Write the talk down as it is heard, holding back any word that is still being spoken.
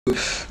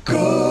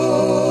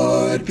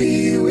God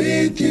be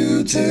with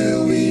you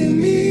till we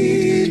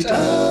meet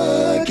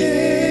again.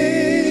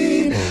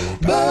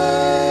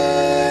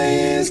 By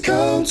his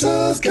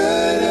counsels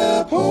guide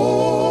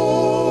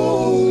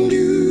uphold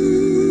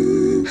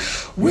you.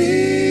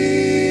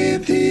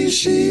 With his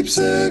sheep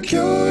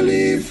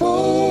securely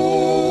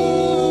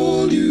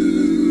fold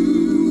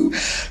you.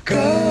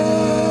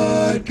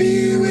 God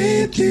be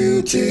with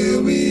you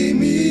till we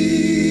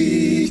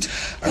meet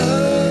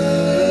again.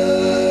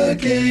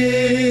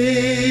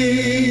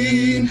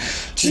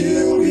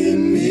 Till we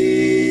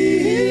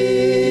meet,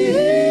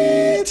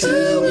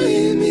 till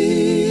we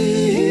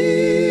meet,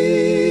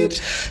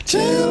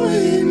 till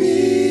we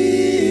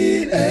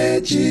meet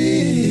at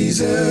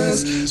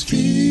Jesus'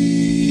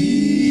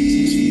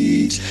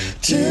 feet.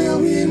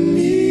 Till we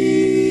meet,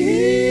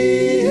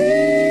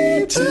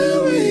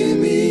 till we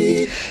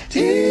meet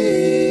it.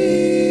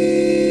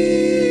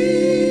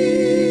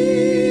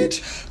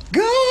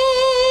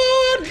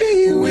 God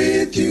be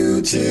with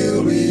you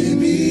till we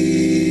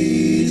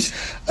meet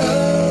again.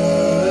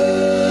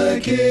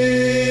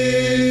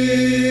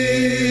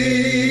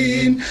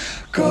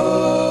 God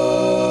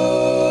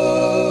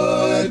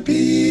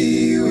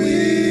be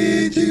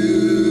with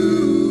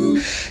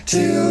you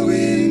till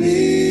we meet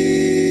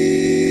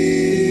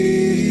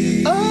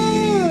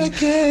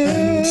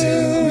again.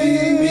 Until we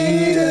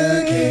meet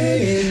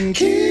again.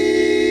 Keep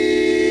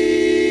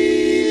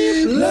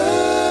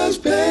love's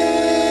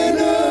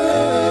banner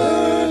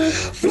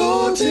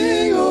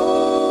floating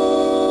o'er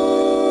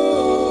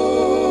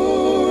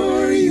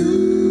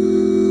you.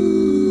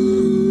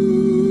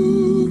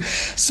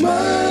 Smite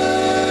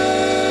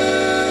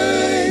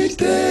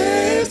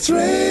their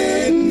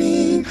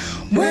threatening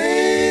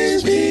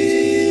ways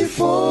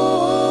before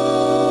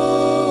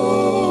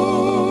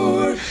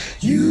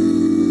you.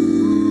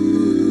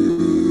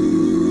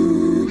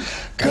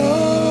 God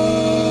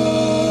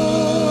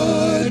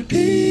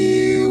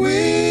be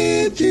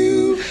with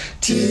you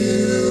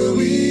till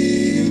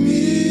we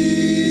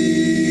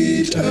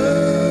meet again.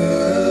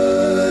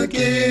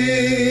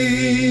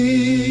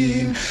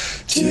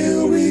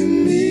 Till we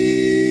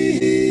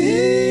meet,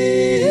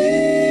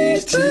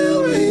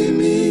 till we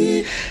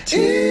meet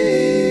it.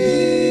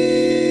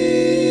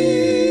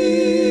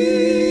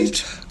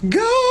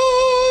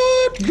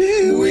 God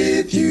be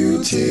with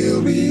you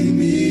till we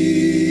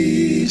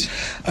meet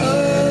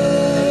again.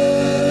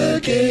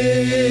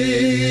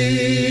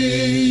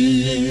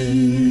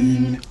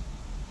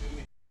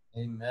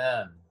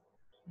 Amen.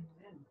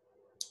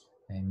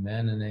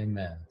 Amen and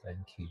amen. Thank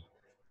you.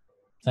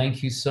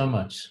 Thank you so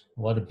much.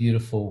 What a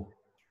beautiful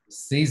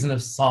season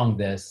of song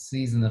there.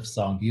 Season of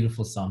song.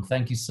 Beautiful song.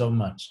 Thank you so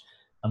much.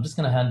 I'm just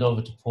going to hand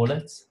over to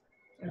Paulette.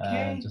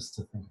 Okay. Just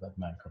to think about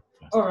married couple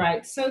first. All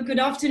right. So good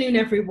afternoon,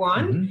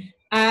 everyone.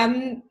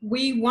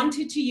 We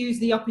wanted to use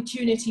the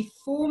opportunity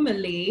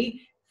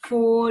formally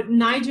for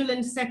Nigel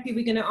and Seppi.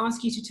 We're going to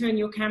ask you to turn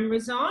your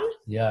cameras on.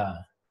 Yeah.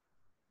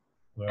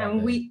 Where are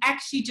And they? we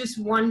actually just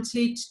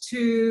wanted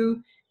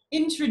to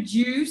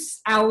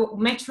introduce our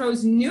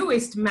Metro's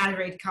newest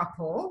married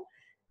couple.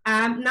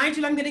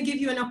 Nigel, I'm going to give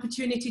you an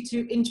opportunity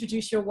to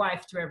introduce your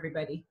wife to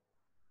everybody.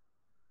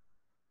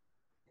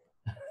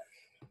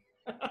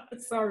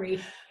 Sorry.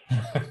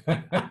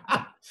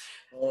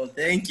 Oh,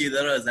 thank you.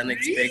 That was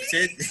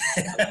unexpected.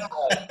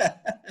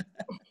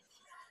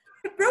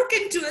 Broke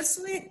into a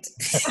sweat.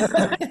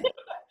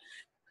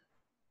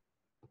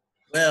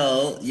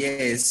 Well,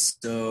 yes.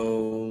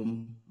 So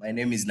my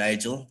name is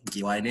Nigel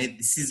Ngiwane.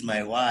 This is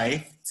my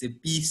wife,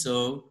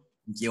 Tsepiso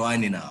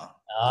Ngiwane now.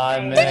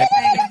 Amen.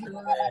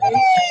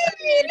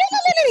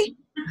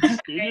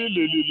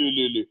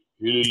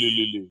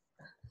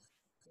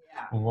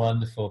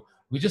 Wonderful.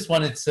 We just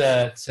wanted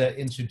to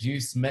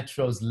introduce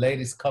Metro's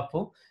latest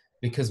couple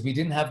because we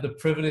didn't have the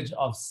privilege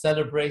of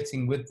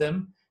celebrating with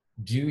them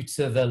due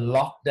to the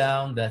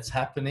lockdown that's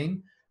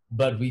happening.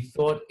 But we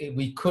thought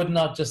we could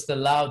not just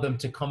allow them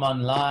to come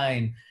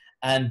online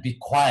and be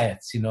quiet.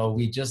 You know,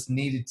 we just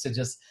needed to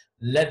just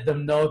let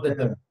them know that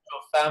the Metro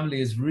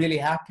family is really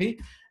happy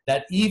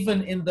that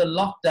even in the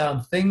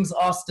lockdown, things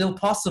are still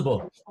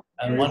possible.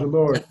 And Praise the one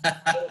Lord.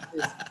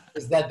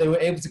 is that they were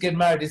able to get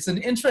married. It's an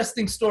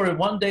interesting story.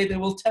 One day they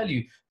will tell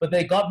you, but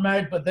they got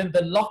married, but then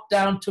the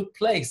lockdown took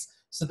place.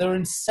 So they're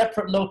in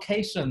separate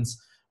locations.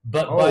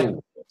 But by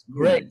God's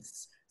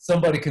grace,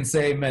 somebody can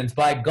say amen.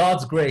 By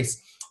God's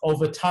grace,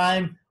 over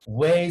time,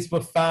 ways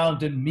were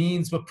found and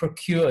means were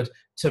procured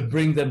to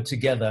bring them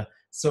together.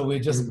 So we're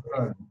just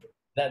grateful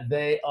that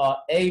they are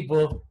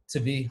able to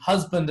be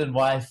husband and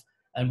wife.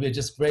 And we're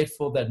just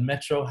grateful that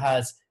Metro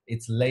has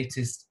its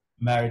latest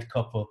married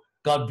couple.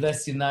 God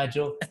bless you,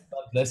 Nigel.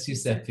 God bless you,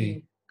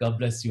 Seppi. God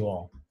bless you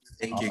all.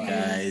 Thank you,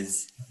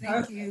 guys.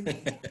 Thank you.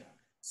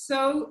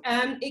 So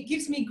it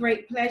gives me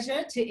great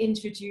pleasure to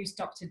introduce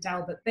Dr.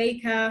 Delbert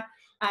Baker.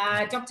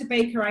 Dr.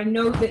 Baker, I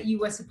know that you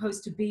were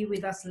supposed to be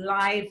with us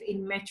live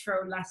in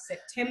Metro last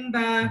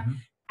September,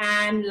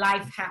 and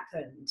life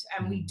happened.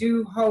 And we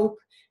do hope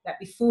that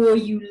before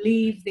you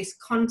leave this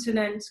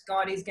continent,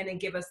 God is going to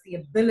give us the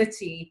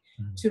ability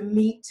to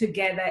meet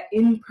together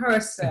in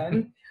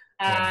person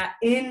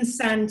in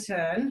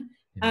Santon.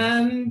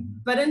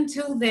 But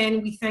until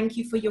then, we thank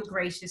you for your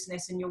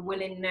graciousness and your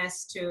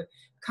willingness to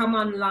come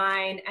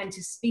online and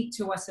to speak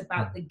to us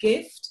about the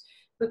gift.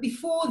 But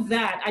before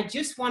that, I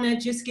just want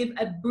to give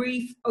a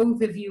brief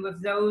overview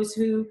of those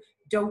who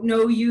don't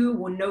know you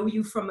or know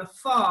you from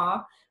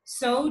afar.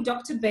 So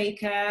Dr.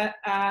 Baker,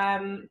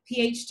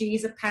 PhD,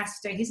 is a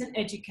pastor, he's an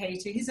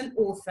educator, he's an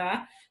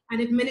author, an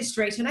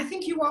administrator, and I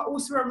think you are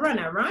also a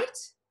runner, right?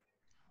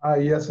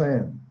 Yes, I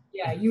am.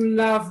 Yeah, you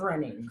love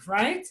running,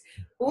 right?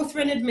 Author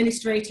and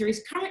administrator,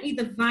 is currently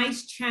the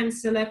Vice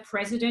Chancellor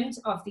President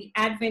of the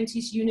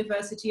Adventist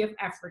University of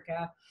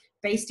Africa,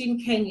 based in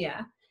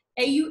Kenya.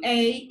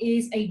 AUA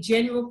is a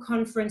general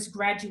conference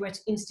graduate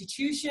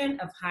institution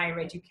of higher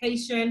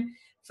education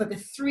for the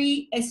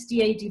 3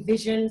 SDA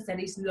divisions that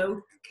is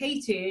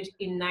located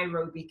in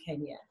Nairobi,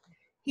 Kenya.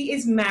 He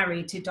is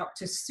married to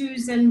Dr.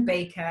 Susan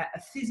Baker, a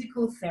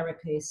physical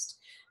therapist,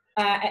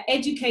 an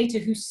educator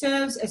who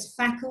serves as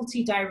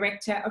faculty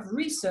director of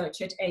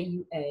research at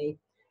AUA.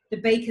 The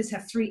Bakers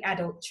have 3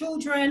 adult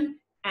children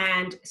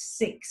and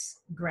 6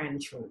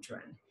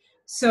 grandchildren.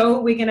 So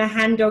we're going to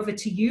hand over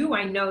to you.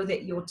 I know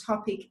that your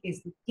topic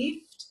is the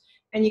gift,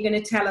 and you're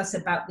going to tell us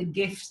about the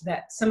gift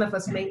that some of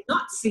us may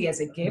not see as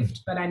a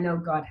gift, but I know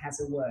God has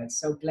a word.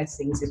 So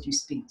blessings as you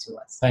speak to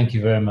us. Thank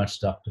you very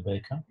much, Dr.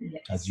 Baker,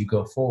 Yes. as you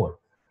go forward.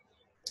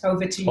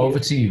 Over to you. Over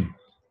to you.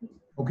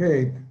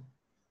 Okay.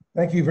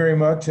 Thank you very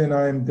much. And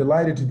I'm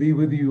delighted to be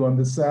with you on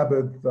the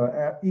Sabbath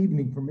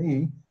evening for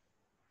me.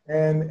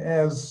 And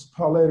as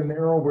Paulette and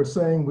Errol were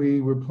saying,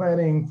 we were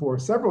planning for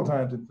several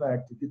times, in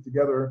fact, to get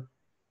together.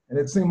 And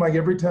it seemed like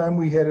every time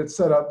we had it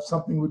set up,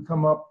 something would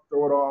come up,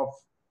 throw it off.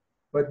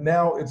 But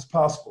now it's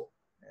possible.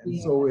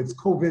 And so it's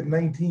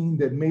COVID-19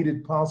 that made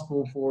it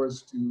possible for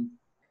us to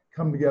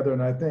come together.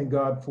 And I thank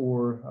God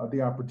for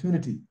the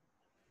opportunity.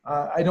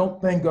 I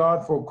don't thank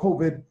God for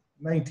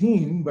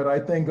COVID-19, but I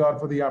thank God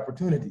for the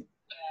opportunity.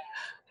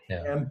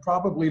 Yeah. And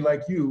probably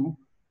like you,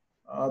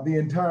 the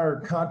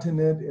entire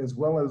continent as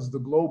well as the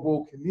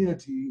global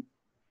community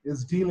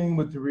is dealing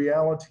with the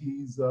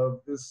realities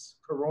of this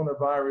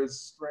coronavirus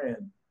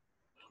strand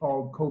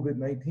called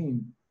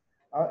COVID-19.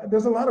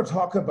 There's a lot of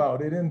talk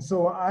about it, and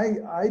so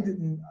I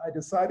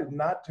decided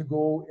not to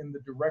go in the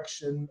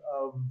direction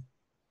of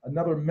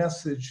another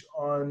message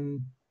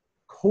on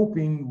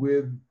coping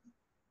with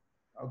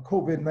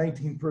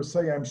COVID-19 per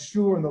se. I'm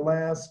sure in the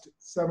last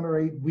 7 or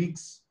 8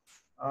 weeks,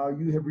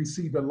 you have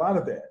received a lot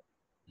of that.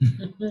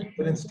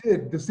 But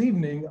instead, this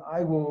evening,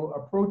 I will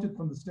approach it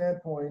from the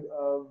standpoint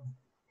of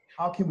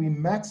how can we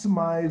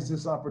maximize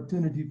this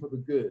opportunity for the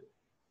good?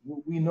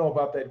 We know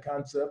about that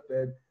concept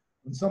that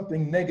when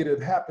something negative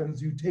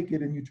happens, you take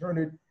it and you turn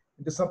it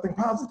into something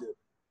positive.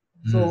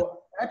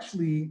 So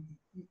actually,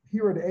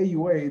 here at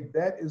AUA,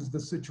 that is the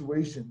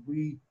situation.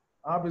 We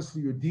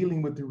obviously are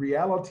dealing with the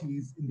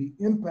realities and the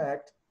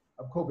impact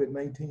of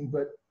COVID-19,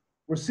 but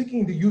we're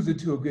seeking to use it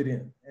to a good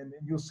end. And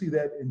you'll see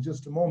that in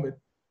just a moment.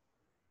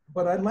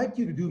 But I'd like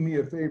you to do me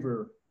a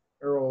favor,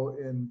 Errol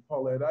and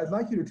Paulette. I'd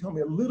like you to tell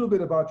me a little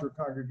bit about your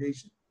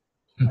congregation.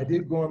 I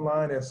did go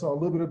online, I saw a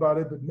little bit about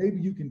it, but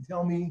maybe you can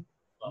tell me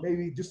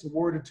maybe just a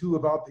word or two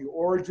about the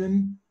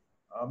origin,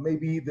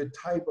 maybe the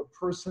type of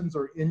persons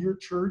are in your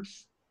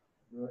church,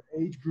 the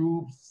age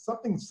groups,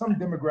 some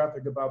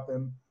demographic about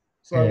them,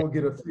 so I will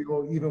get a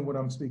feel even when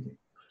I'm speaking.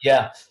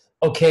 Yeah.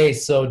 Okay.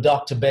 So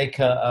Dr.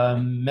 Baker,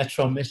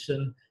 Metro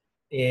Mission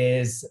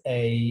is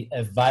a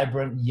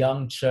vibrant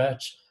young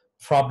church,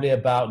 probably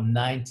about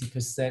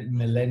 90%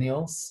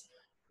 millennials.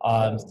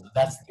 So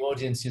that's the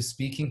audience you're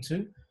speaking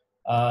to.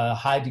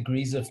 High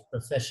degrees of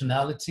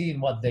professionality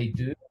in what they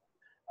do.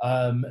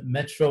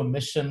 Metro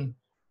Mission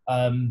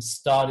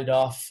started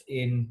off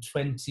in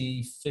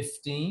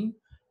 2015,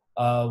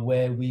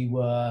 where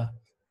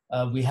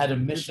we had a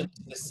mission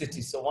to the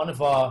city. So one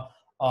of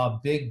our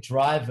big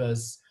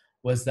drivers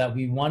was that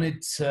we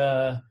wanted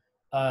to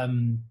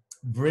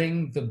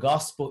bring the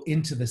gospel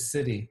into the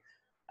city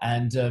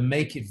and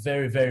make it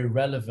very, very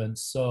relevant.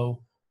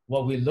 So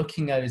what we're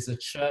looking at is a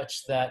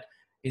church that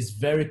is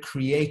very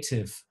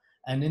creative,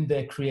 and in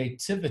their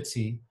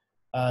creativity,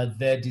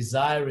 their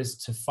desire is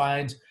to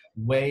find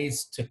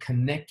ways to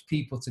connect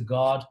people to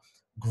God,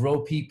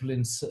 grow people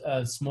in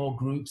small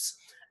groups,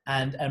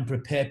 and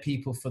prepare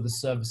people for the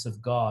service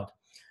of God.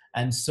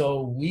 And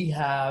so we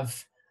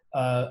have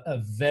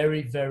a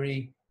very,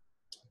 very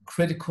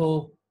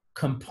critical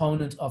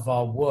component of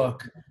our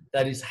work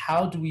that is,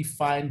 how do we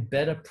find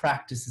better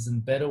practices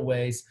and better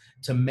ways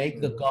to make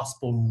the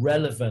gospel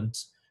relevant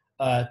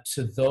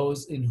to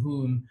those in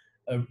whom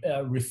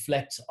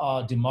reflect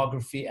our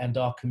demography and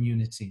our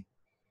community.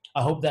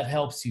 I hope that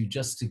helps you,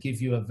 just to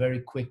give you a very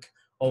quick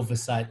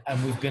oversight.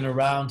 And we've been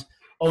around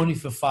only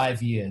for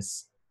 5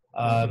 years.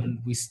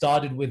 We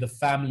started with a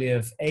family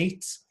of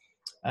 8,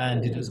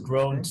 and it has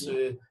grown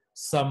to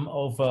some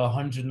over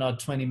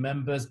 120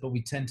 members, but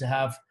we tend to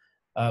have,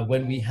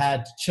 when we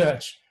had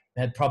church,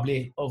 we had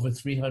probably over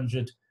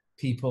 300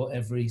 people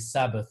every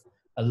Sabbath.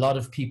 A lot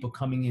of people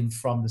coming in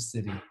from the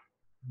city.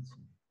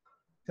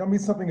 Tell me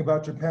something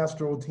about your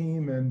pastoral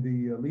team and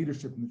the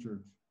leadership in the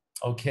church.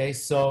 Okay,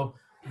 so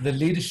the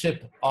leadership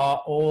are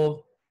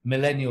all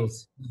millennials,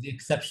 with the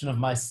exception of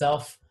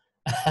myself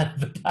and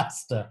the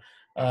pastor.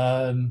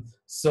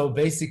 So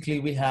basically,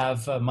 we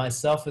have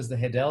myself as the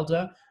head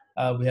elder.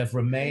 We have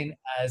Romain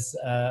as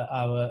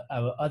our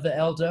other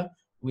elder.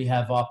 We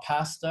have our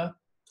pastor,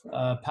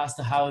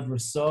 Pastor Howard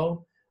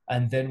Rousseau,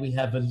 and then we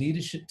have a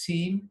leadership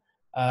team,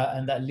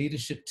 and that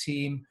leadership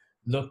team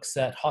looks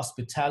at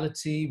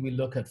hospitality. We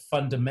look at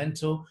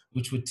fundamental,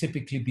 which would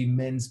typically be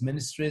men's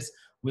ministries.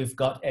 We've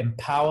got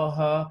Empower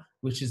Her,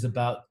 which is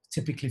about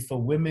typically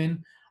for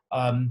women.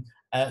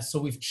 So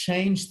we've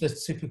changed the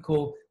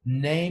typical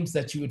names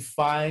that you would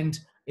find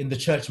in the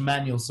church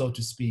manual, so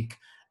to speak,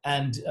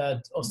 and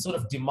sort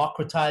of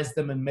democratized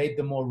them and made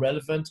them more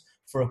relevant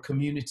for a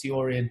community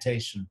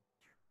orientation.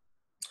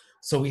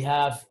 So we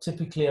have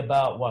typically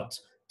about what,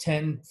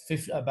 15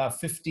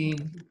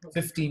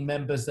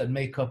 members that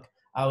make up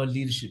our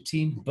leadership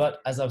team.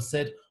 But as I've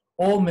said,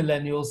 all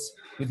millennials,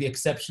 with the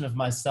exception of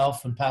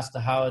myself and Pastor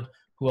Howard,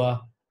 who are,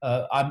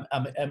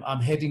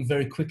 I'm heading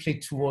very quickly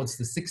towards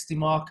the 60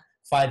 mark,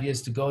 5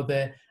 years to go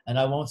there. And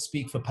I won't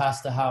speak for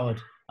Pastor Howard.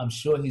 I'm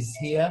sure he's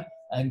here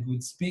and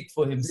would speak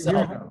for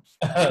himself.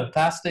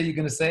 Pastor, you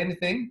going to say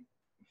anything?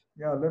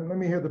 Yeah, let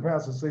me hear the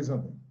pastor say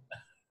something.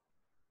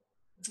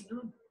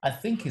 I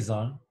think he's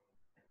on.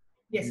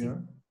 Yes.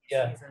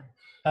 Yeah.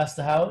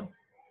 Pastor Howard?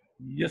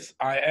 Yes,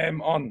 I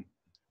am on.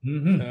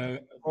 Mm-hmm.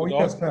 Oh,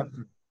 yes,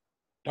 Pastor.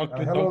 Hello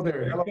Dr.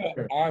 there. Hello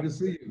there. Good to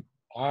see you.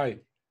 Hi.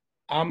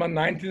 I'm a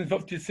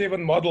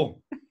 1957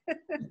 model.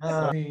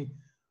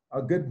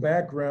 A good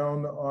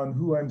background on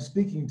who I'm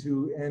speaking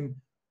to. And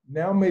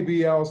now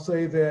maybe I'll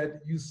say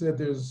that you said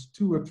there's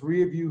 2 or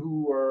 3 of you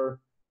who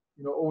are,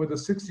 over the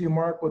 60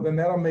 mark. Well, then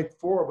that'll make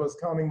 4 of us,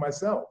 counting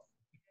myself.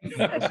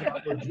 So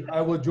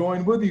I will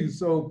join with you.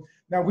 So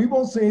now we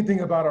won't say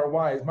anything about our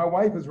wives. My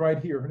wife is right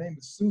here. Her name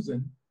is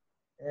Susan.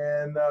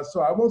 And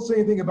so I won't say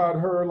anything about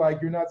her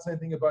like you're not saying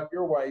anything about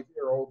your wife,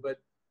 Errol, but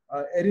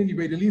at any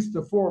rate, at least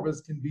the 4 of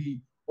us can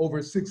be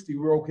over 60.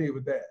 We're okay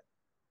with that.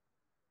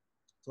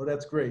 So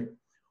that's great.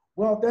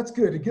 Well, that's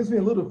good. It gives me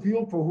a little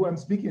feel for who I'm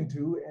speaking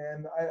to.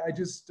 And I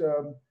just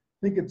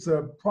think it's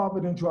a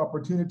providential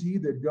opportunity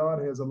that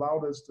God has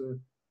allowed us to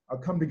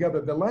come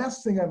together. The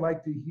last thing I'd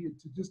like to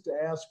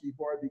ask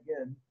before I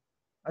begin,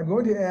 I'm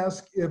going to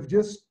ask if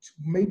just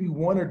maybe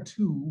 1 or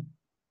 2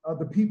 of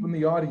the people in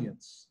the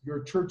audience,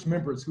 your church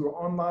members who are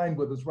online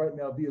with us right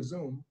now via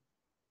Zoom,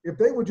 if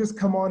they would just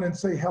come on and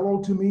say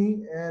hello to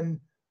me and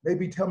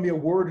maybe tell me a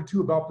word or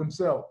 2 about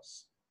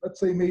themselves. Let's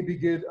say maybe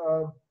get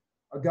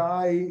a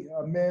guy,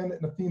 a man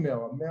and a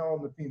female, a male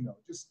and a female,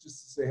 just to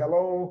say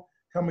hello,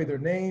 tell me their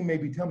name,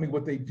 maybe tell me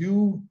what they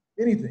do,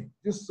 anything,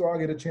 just so I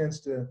get a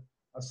chance to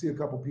see a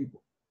couple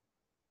people.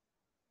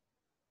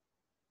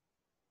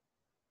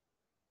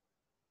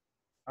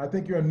 I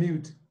think you're on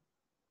mute,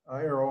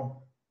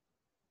 Errol.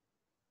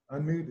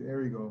 Unmute,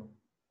 there you go.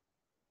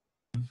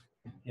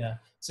 Yeah,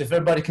 so if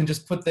everybody can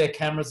just put their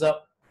cameras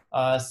up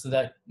so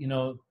that,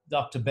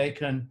 Dr.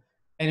 Baker and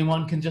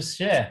anyone can just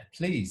share,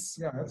 please.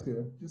 Yeah, that's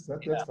good.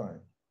 That's fine.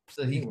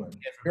 So he anyway,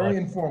 very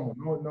informal.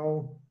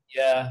 No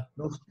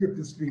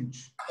scripted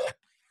speech.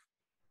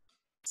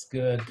 It's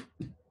good.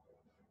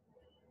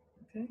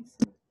 Okay.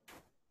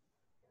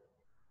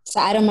 So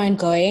I don't mind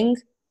going.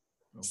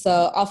 Okay.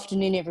 So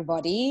afternoon,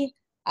 everybody.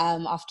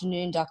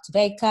 Afternoon, Dr.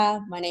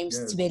 Baker. My name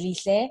is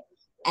Tibelihle,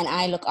 and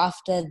I look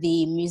after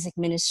the music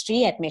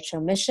ministry at Metro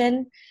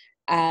Mission.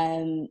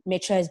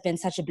 Metro has been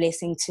such a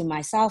blessing to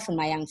myself and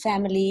my young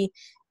family,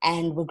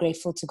 and we're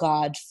grateful to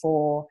God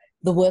for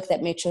the work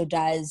that Metro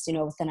does,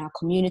 within our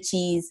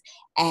communities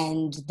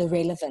and the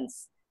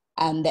relevance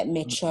that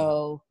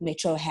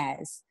Metro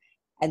has.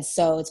 And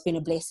so it's been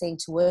a blessing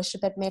to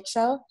worship at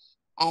Metro.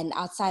 And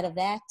outside of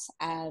that,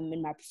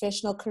 in my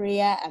professional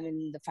career, I'm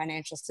in the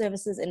financial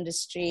services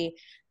industry.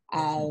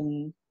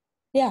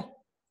 Yeah.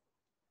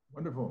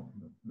 Wonderful.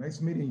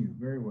 Nice meeting you.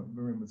 Very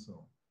much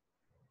so.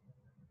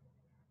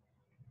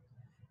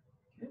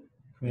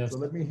 So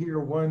let me hear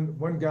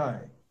one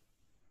guy.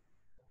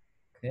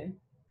 Okay.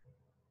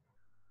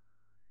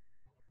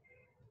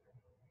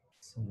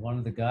 So one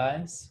of the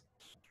guys.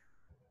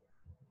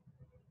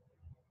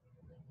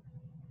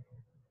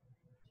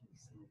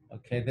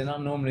 Okay, they're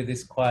not normally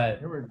this quiet.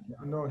 Here's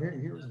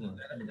one.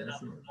 They're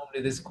not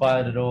normally this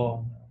quiet at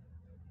all.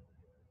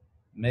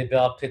 Maybe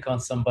I'll pick on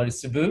somebody.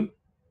 Sabu?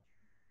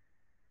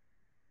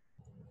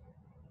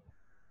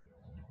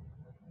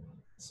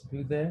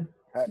 Sabu there?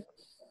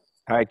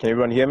 Hi, can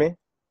everyone hear me?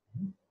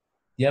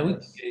 Yeah, we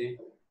can hear you.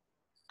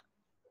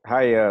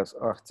 Hi,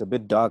 it's a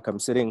bit dark. I'm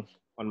sitting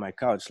on my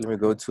couch. Let me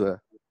go to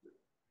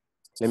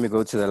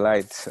the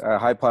light.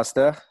 Hi,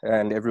 Pastor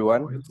and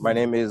everyone. My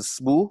name is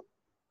Sbu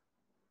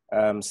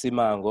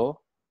Simango,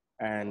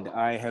 and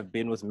I have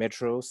been with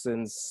Metro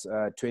since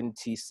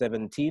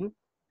 2017.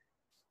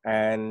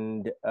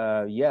 And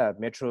the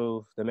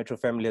Metro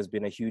family has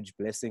been a huge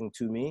blessing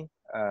to me.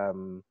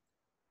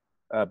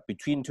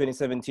 between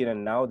 2017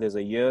 and now, there's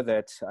a year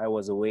that I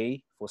was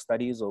away for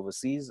studies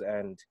overseas,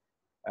 and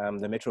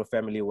the Metro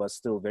family was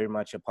still very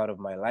much a part of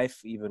my life,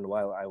 even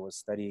while I was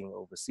studying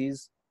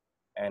overseas.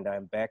 And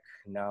I'm back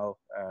now,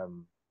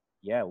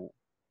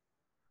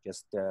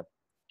 just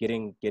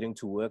getting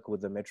to work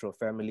with the Metro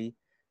family,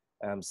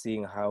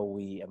 seeing how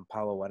we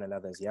empower one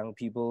another as young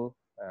people,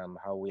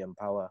 how we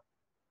empower,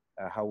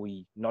 how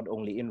we not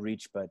only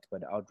inreach, but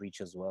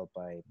outreach as well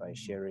by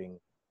sharing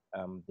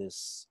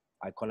this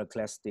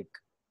iconoclastic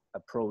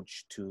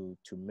approach to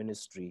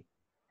ministry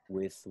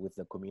with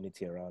the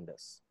community around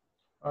us.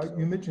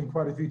 You mentioned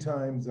quite a few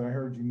times, I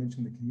heard you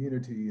mention the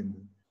community, and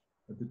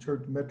that the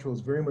church Metro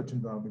is very much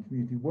involved in the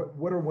community.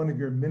 What are one of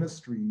your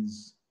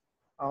ministries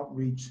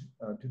outreach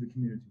to the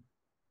community?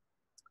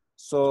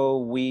 So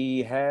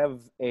we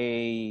have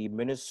a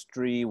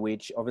ministry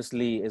which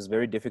obviously is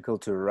very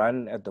difficult to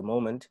run at the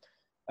moment,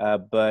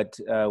 but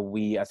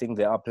I think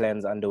there are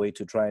plans underway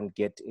to try and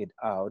get it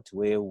out,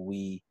 where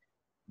we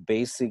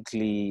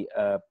basically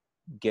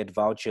get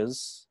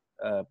vouchers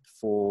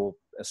for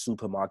a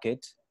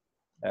supermarket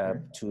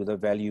to the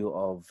value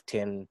of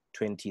 $10,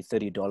 $20,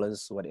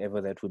 $30,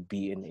 whatever that would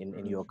be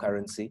in your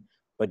currency,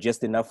 but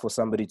just enough for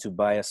somebody to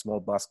buy a small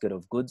basket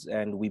of goods.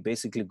 And we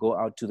basically go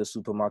out to the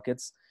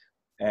supermarkets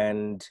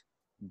and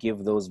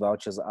give those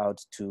vouchers out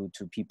to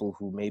people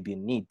who may be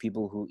in need,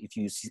 people who, if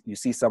you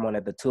see someone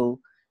at the till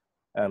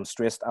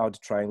stressed out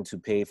trying to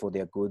pay for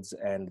their goods,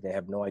 and they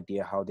have no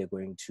idea how they're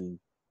going to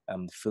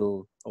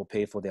fill or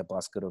pay for their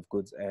basket of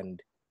goods, and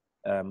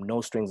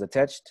no strings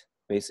attached.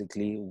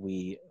 Basically,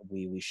 we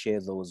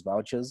share those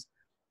vouchers,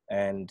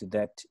 and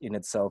that in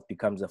itself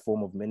becomes a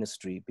form of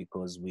ministry,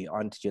 because we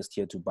aren't just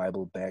here to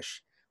Bible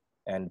bash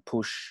and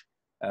push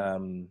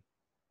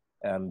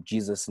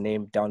Jesus'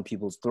 name down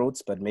people's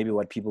throats, but maybe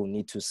what people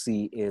need to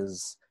see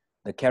is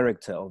the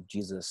character of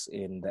Jesus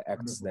in the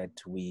acts that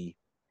we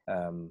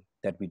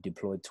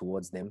deploy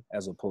towards them,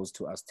 as opposed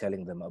to us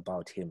telling them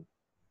about him.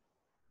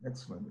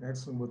 Excellent,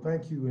 excellent. Well,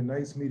 thank you, and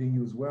nice meeting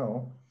you as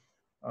well.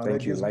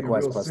 Thank you.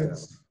 Likewise, Pastor.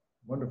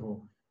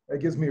 Wonderful. That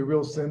gives me a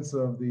real sense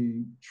of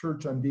the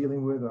church I'm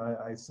dealing with.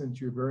 I sense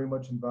you're very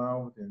much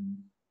involved in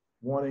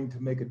wanting to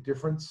make a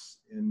difference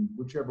in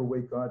whichever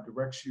way God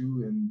directs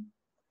you. And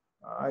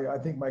I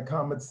think my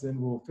comments then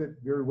will fit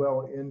very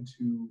well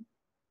into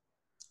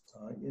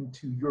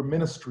your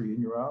ministry and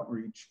your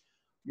outreach.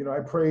 You know, I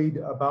prayed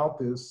about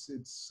this.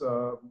 It's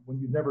when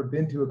you've never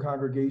been to a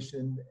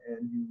congregation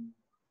and you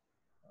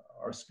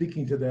are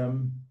speaking to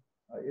them,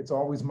 it's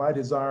always my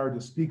desire to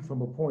speak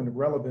from a point of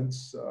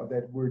relevance,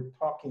 that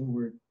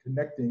we're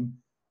connecting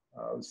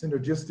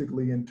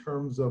synergistically in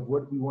terms of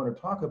what we want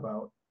to talk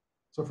about.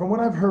 So from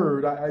what I've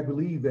heard, I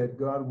believe that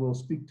God will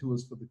speak to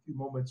us for the few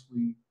moments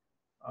we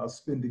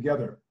spend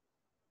together.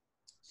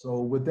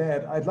 So with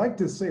that, I'd like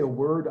to say a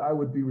word. I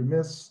would be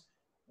remiss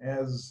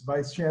as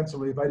Vice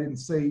Chancellor if I didn't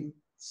say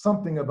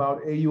something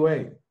about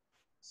AUA.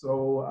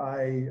 So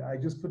I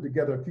just put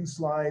together a few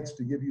slides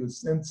to give you a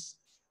sense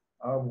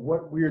of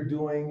what we are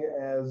doing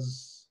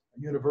as a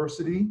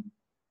university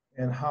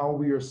and how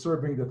we are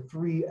serving the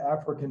 3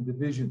 African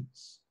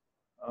divisions.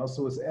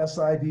 So it's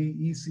SID,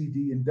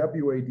 ECD, and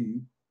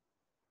WAD.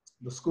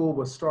 The school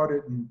was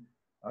started in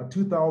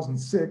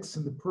 2006,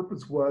 and the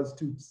purpose was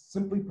to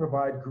simply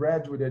provide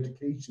graduate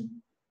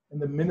education in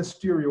the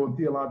ministerial and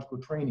theological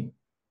training.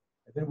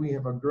 And then we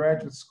have a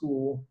graduate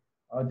school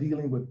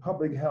dealing with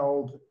public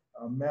health,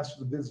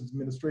 Master's of Business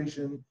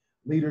Administration,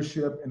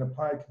 leadership, and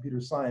applied computer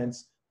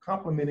science,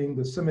 complementing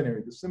the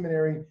seminary. The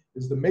seminary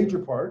is the major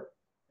part,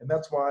 and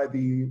that's why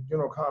the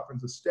General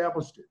Conference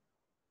established it.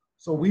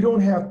 So we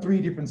don't have 3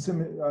 different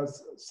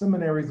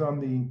seminaries on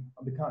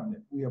the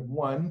continent. We have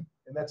one,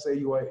 and that's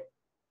AUA.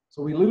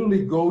 So we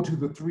literally go to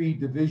the 3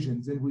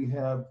 divisions, and we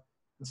have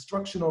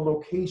instructional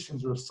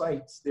locations or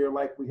sites there,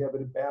 like we have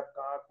it at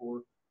Babcock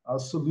or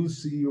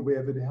Solusi, or we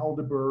have it at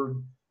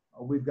Helderberg,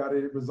 we've got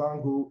it at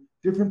Razangu,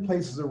 different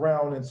places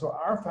around. And so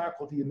our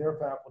faculty and their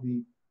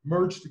faculty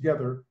merge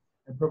together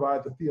and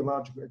provide the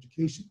theological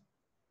education.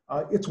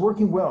 It's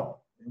working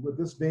well. And with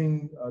this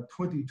being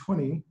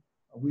 2020,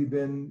 we've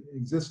been in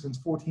existence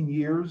 14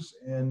 years,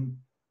 and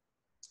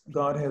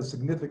God has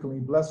significantly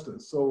blessed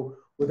us. So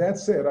with that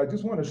said, I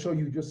just want to show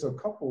you just a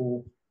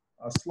couple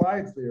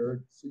slides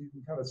there so you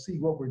can kind of see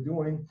what we're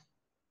doing.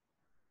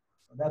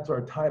 That's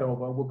our title,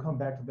 but we'll come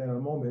back to that in a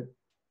moment.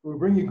 We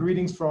bring you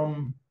greetings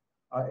from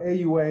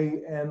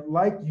AUA, and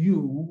like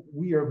you,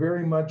 we are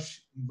very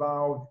much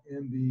involved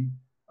in the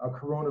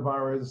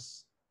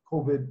coronavirus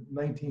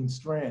COVID-19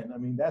 strand. I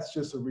mean, that's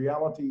just a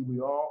reality.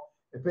 We all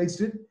have faced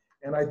it.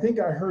 And I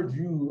think I heard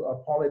you,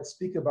 Paulette,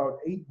 speak about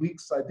 8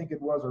 weeks, I think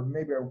it was, or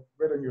maybe I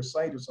read on your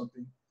site or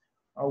something.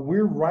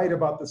 We're right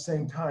about the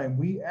same time.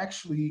 We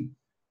actually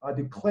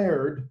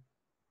declared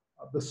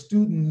the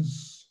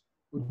students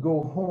would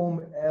go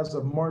home as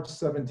of March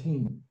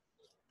 17.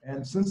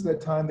 And since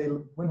that time, they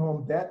went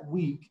home that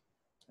week.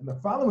 And the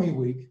following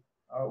week,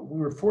 we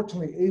were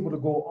fortunately able to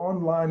go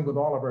online with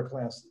all of our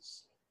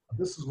classes.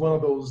 This is one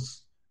of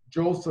those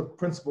Joseph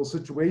principle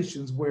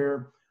situations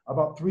where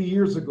about 3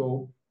 years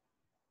ago,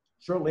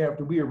 shortly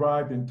after we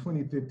arrived in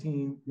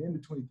 2015, the end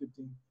of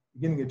 2015,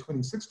 beginning of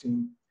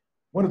 2016,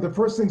 one of the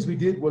first things we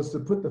did was to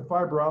put the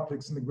fiber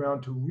optics in the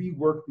ground to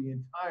rework the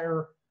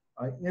entire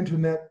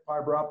internet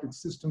fiber optic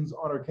systems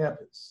on our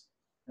campus.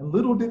 And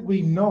little did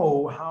we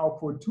know how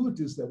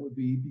fortuitous that would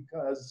be,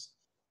 because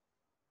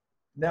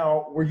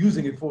now we're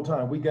using it full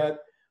time. We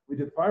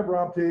did fiber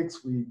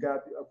optics, we got,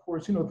 of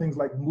course, things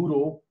like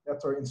Moodle,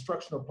 that's our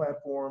instructional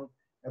platform.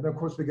 And then of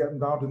course we got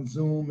involved in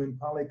Zoom and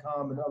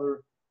Polycom and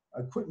other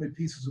equipment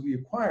pieces that we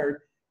acquired.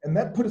 And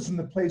that put us in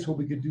the place where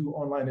we could do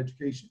online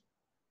education.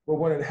 But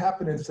when it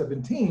happened in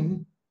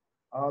 17,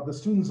 the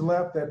students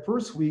left that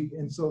first week.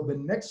 And so the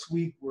next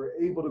week we're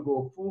able to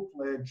go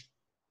full-fledged,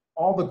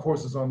 all the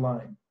courses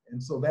online.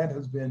 And so that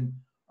has been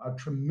a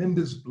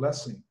tremendous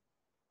blessing.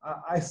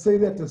 I say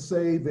that to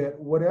say that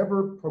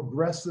whatever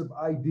progressive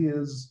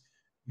ideas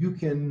you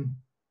can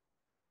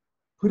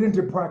put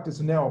into practice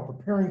now,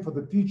 preparing for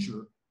the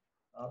future,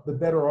 the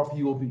better off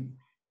you will be.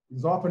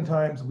 Because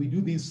oftentimes we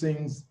do these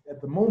things at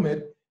the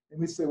moment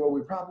and we say, well,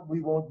 we probably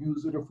won't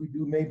use it. If we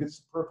do, maybe it's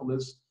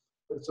superfluous.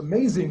 But it's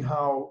amazing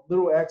how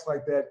little acts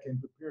like that can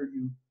prepare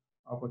you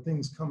for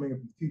things coming up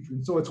in the future.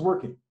 And so it's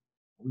working.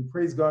 We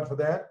praise God for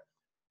that.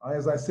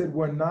 As I said,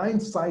 we're 9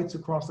 sites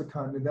across the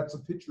continent. That's a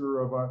picture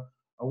of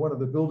one of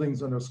the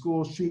buildings in our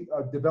school.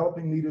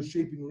 Developing leaders,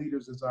 shaping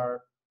leaders is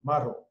our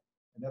motto.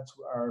 And that's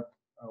our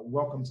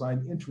welcome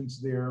sign entrance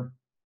there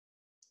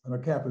on our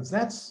campus.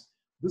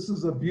 This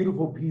is a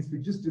beautiful piece. We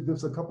just did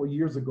this a couple of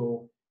years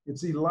ago.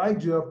 It's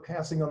Elijah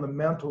passing on the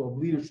mantle of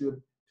leadership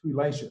to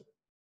Elisha.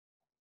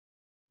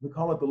 We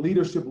call it the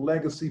Leadership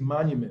Legacy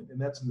Monument, and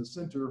that's in the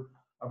center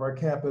of our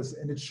campus.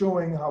 And it's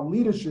showing how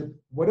leadership,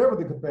 whatever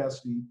the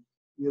capacity,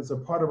 is a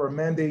part of our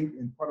mandate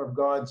and part of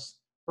God's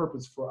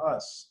purpose for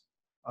us.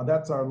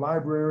 That's our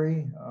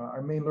library,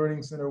 our main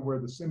learning center where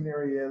the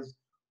seminary is,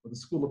 for the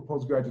School of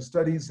Postgraduate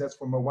Studies. That's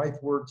where my wife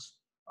works.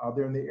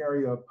 They're in the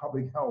area of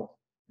public health,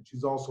 and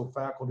she's also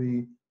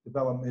faculty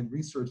development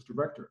research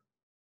director.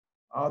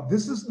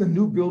 This is the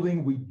new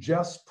building we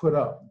just put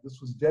up.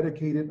 This was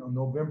dedicated on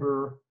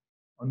November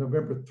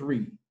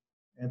 3.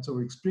 And so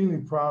we're extremely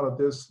proud of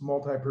this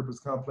multi-purpose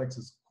complex.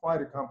 It's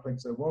quite a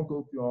complex. I won't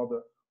go through all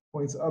the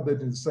points other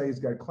than to say it's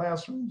got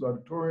classrooms,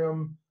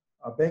 auditorium,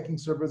 banking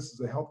services,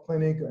 a health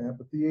clinic, an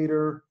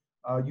amphitheater,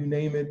 you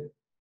name it.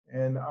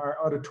 And our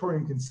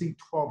auditorium can seat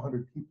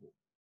 1,200 people.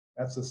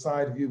 That's the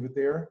side view of it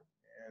there,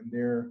 and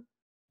they're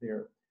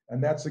there.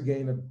 And that's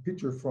again a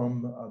picture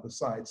from the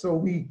side. So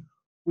we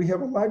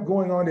have a lot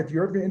going on. If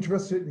you're ever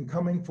interested in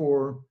coming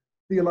for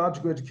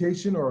theological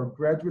education or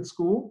graduate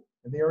school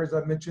in the areas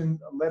I mentioned,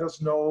 let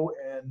us know.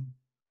 And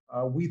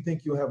we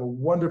think you'll have a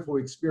wonderful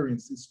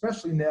experience,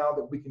 especially now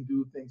that we can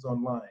do things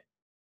online.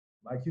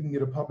 Like you can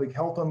get a public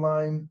health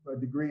online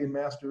degree in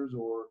master's,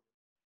 or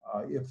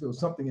if there was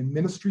something in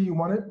ministry you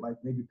wanted, like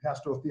maybe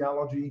pastoral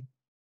theology,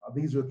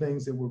 these are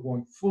things that we're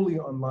going fully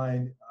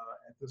online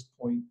at this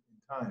point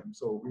in time.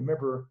 So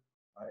remember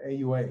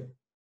AUA.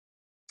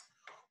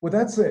 With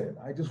that said,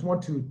 I just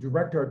want to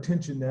direct our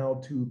attention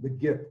now to the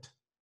gift.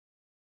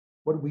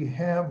 What we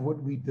have,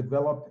 what we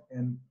develop,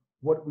 and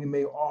what we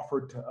may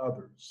offer to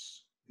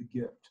others, the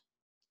gift.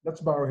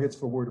 Let's bow our heads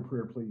for a word of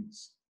prayer,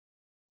 please.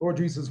 Lord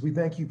Jesus, we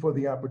thank you for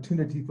the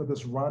opportunity for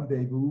this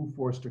rendezvous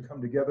for us to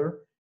come together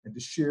and to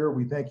share.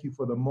 We thank you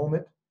for the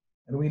moment.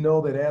 And we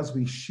know that as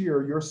we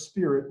share, your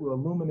spirit will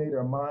illuminate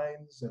our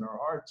minds and our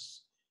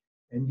hearts,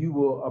 and you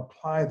will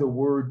apply the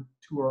word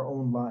to our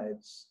own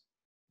lives.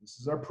 This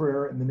is our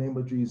prayer in the name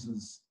of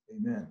Jesus.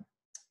 Amen.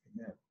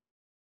 Amen.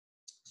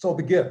 So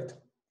the gift.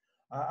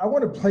 I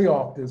want to play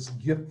off this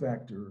gift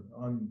factor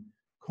on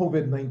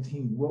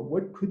COVID-19.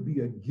 What could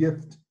be a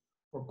gift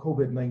for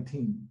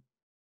COVID-19?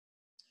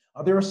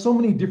 There are so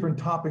many different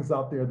topics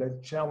out there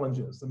that challenge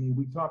us. I mean,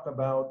 we talk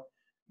about,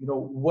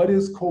 what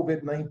is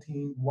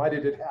COVID-19? Why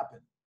did it happen?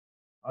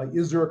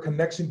 Is there a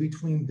connection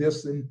between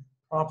this and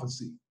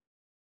prophecy?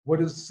 What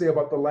does it say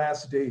about the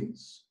last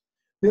days?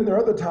 Then there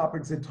are other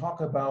topics that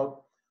talk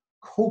about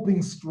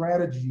coping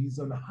strategies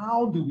and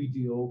how do we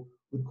deal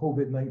with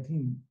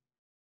COVID-19?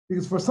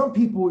 Because for some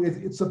people,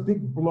 it's a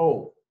big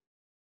blow.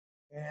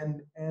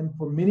 And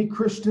for many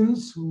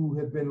Christians who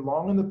have been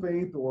long in the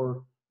faith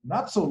or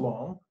not so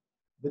long,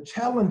 the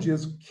challenge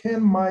is,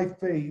 can my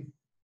faith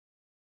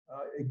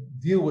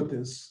deal with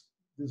this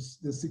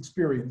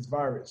experience,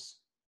 virus?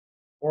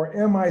 Or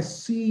am I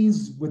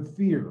seized with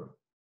fear?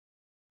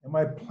 Am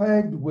I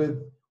plagued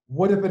with,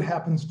 what if it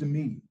happens to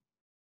me?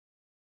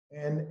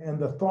 And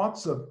the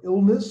thoughts of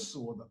illness,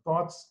 or the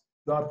thoughts,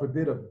 God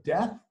forbid, of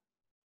death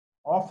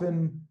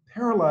often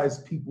paralyze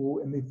people,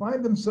 and they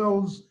find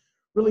themselves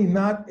really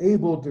not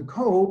able to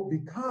cope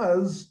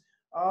because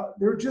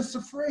they're just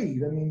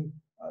afraid. I mean,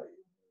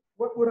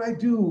 what would I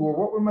do? Or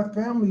what would my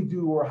family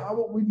do? Or how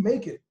would we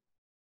make it?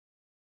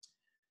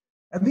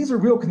 And these are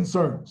real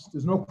concerns.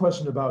 There's no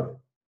question about it.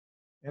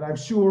 And I'm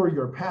sure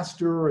your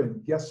pastor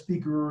and guest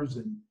speakers,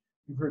 and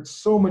you've heard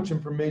so much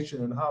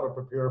information on how to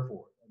prepare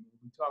for it. I mean,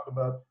 we talk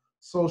about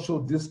social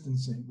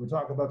distancing. We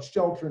talk about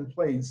shelter in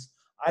place,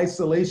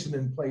 isolation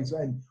in place,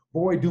 and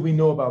boy, do we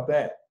know about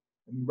that.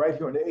 And right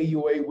here on the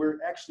AUA, we're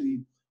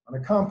actually on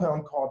a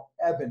compound called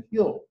Avon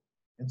Hill.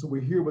 And so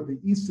we're here with the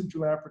East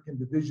Central African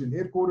Division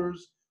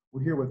headquarters.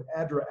 We're here with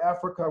ADRA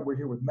Africa. We're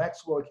here with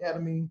Maxwell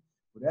Academy,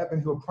 with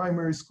Avon Hill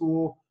Primary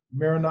School.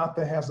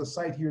 Maranatha has a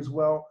site here as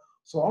well.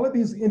 So all of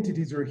these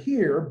entities are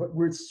here, but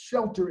we're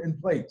shelter in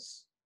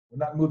place.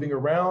 We're not moving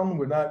around.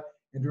 We're not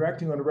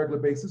interacting on a regular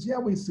basis. Yeah,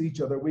 we see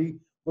each other. We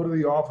go to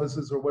the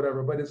offices or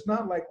whatever, but it's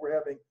not like we're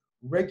having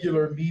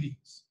regular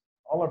meetings.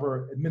 All of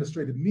our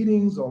administrative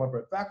meetings, all of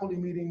our faculty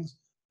meetings,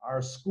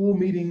 our school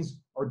meetings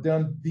are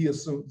done via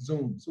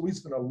Zoom. So we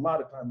spend a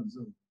lot of time on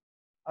Zoom.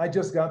 I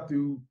just got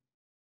through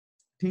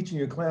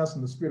teaching a class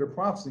in the Spirit of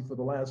Prophecy for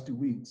the last 2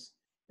 weeks.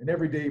 And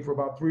every day for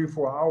about 3 or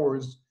 4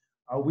 hours,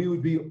 we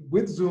would be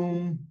with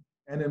Zoom.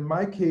 And in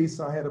my case,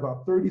 I had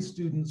about 30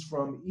 students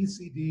from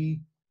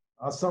ECD,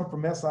 some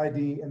from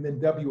SID, and then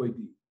WAD.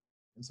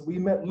 And so we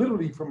met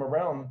literally from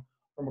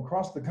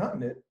across the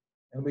continent,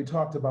 and we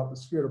talked about the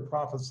Spirit of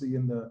Prophecy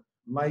and the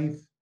life,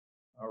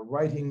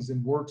 writings,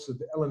 and works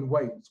of Ellen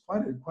White. It's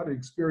quite an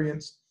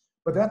experience,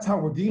 but that's how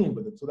we're dealing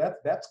with it. So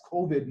that's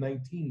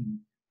COVID-19.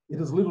 It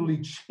has literally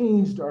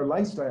changed our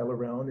lifestyle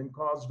around and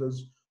caused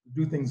us to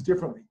do things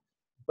differently.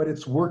 But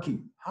it's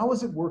working. How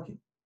is it working?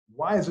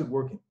 Why is it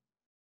working?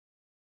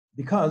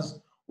 Because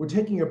we're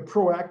taking a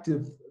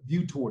proactive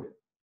view toward it.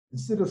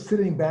 Instead of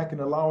sitting back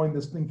and allowing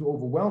this thing to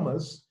overwhelm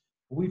us,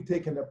 we've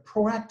taken a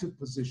proactive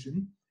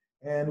position,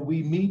 and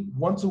we meet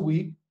once a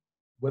week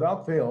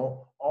without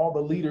fail, all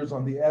the leaders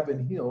on the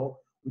Avon Hill.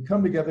 We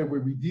come together, we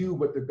review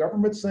what the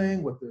government's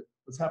saying,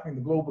 what's happening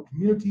in the global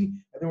community,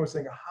 and then we're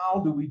saying, how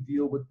do we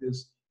deal with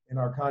this in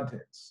our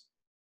context?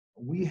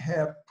 We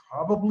have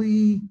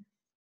probably,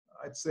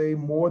 I'd say,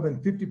 more than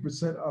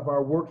 50% of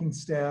our working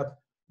staff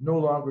no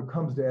longer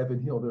comes to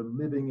Avon Hill. They're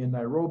living in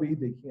Nairobi.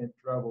 They can't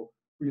travel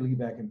freely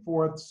back and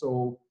forth.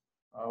 So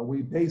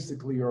we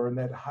basically are in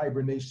that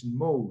hibernation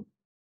mode.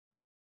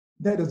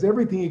 That is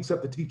everything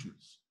except the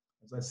teachers.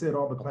 As I said,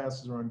 all the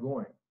classes are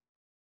ongoing.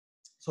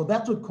 So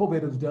that's what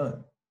COVID has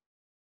done.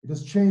 It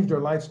has changed our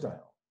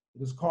lifestyle. It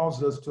has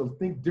caused us to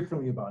think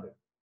differently about it.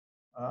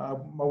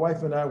 My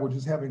wife and I were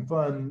just having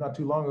fun not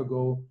too long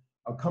ago,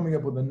 coming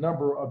up with a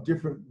number of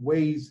different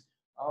ways.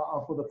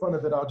 For the fun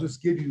of it, I'll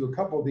just give you a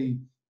couple of the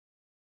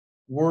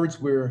words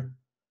we're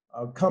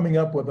coming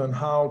up with on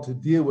how to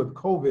deal with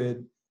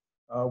COVID.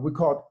 We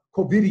call it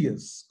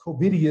COVIDious.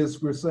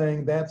 COVIDious, we're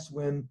saying that's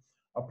when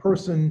a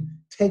person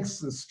takes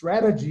the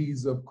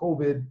strategies of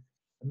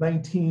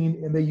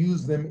COVID-19 and they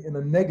use them in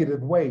a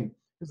negative way.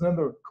 There's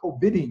another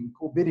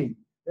COVIDing.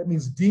 That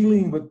means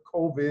dealing with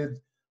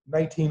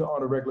COVID-19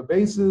 on a regular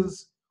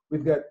basis.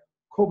 We've got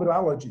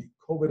COVIDology,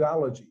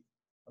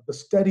 the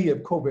study of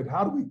COVID.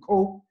 How do we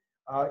cope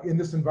in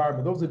this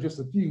environment? Those are just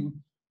a few,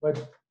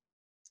 but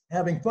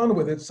having fun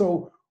with it.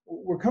 So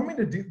we're coming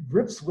to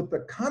grips with the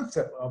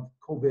concept of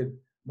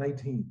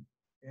COVID-19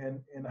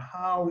 and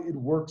how it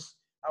works,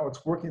 how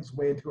it's working its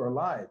way into our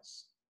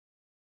lives.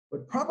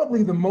 But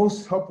probably the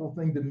most helpful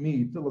thing to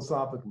me,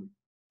 philosophically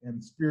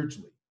and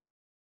spiritually,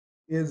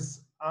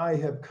 is I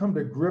have come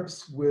to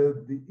grips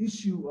with the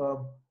issue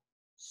of,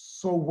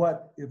 so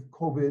what if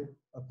COVID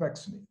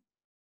affects me?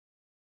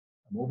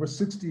 I'm over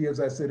 60, as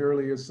I said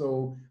earlier,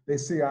 so they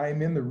say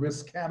I'm in the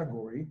risk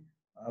category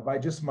by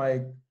just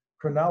my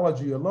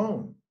chronology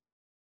alone.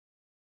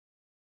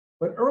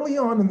 But early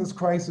on in this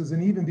crisis,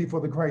 and even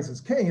before the crisis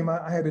came,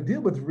 I had to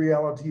deal with the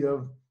reality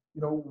of,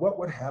 what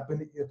would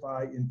happen if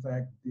I, in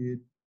fact, did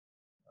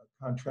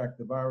contract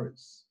the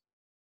virus.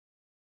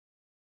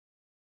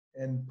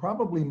 And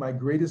probably my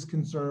greatest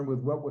concern with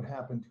what would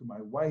happen to my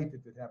wife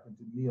if it happened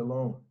to me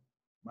alone.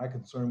 My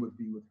concern would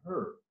be with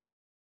her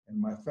and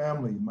my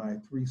family, my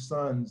 3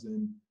 sons,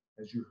 and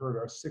as you heard,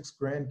 our 6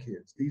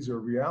 grandkids. These are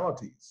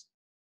realities.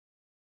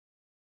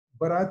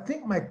 But I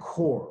think my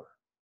core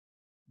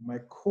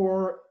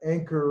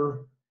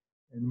anchor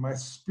and my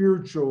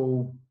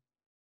spiritual,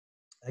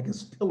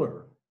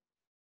 pillar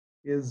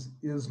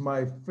is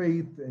my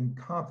faith and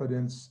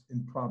confidence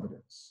in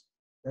providence,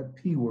 that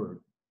P word.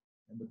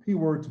 And the P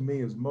word to me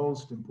is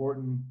most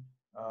important.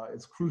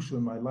 It's crucial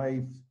in my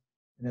life,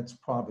 and it's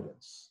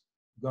providence.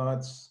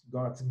 God's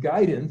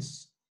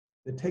guidance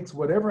that takes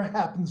whatever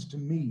happens to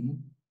me,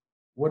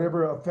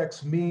 whatever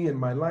affects me and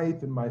my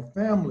life and my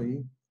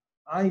family,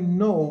 I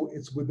know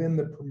it's within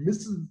the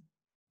permissive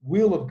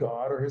will of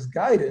God or his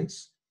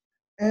guidance,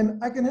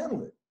 and I can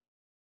handle it.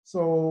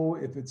 So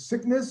if it's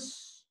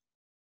sickness,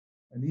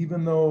 and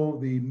even though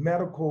the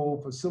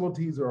medical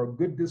facilities are a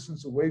good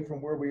distance away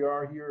from where we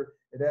are here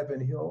at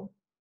Avon Hill,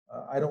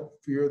 I don't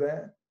fear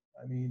that.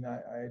 I mean,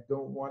 I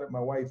don't want it. My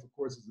wife, of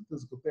course, is a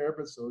physical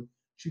therapist, so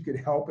she could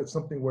help if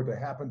something were to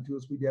happen to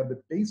us. We'd have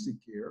the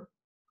basic care,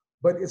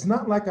 but it's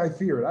not like I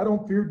fear it. I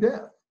don't fear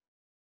death.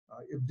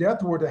 If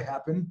death were to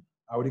happen,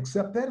 I would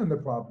accept that in the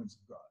providence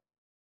of God.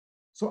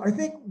 So I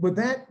think with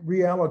that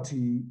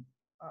reality,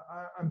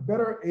 I'm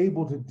better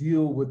able to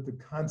deal with the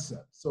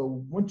concept.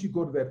 So once you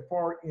go to that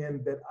far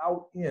end, that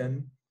out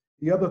end,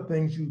 the other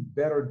things you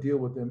better deal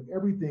with them.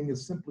 Everything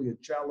is simply a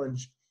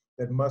challenge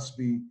that must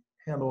be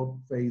handled,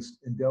 faced,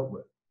 and dealt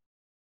with.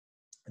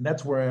 And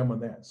that's where I am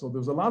on that. So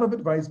there's a lot of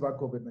advice about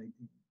COVID-19,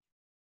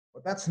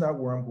 but that's not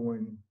where I'm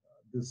going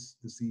this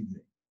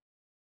evening.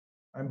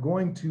 I'm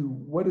going to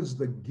what is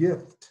the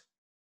gift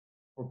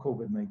for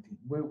COVID-19?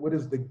 What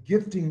is the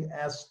gifting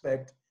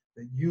aspect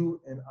that you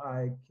and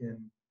I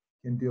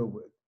can deal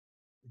with?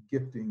 The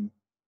gifting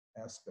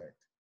aspect.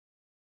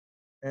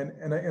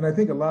 And I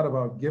think a lot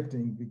about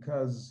gifting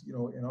because, you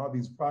know, in all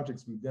these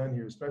projects we've done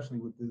here, especially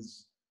with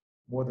this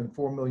more than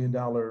 $4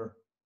 million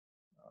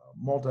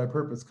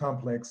multi-purpose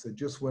complex that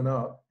just went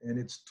up, and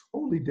it's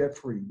totally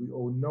debt-free. We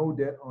owe no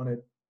debt on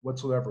it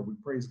whatsoever. We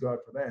praise God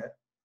for that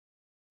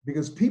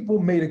because people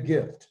made a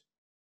gift.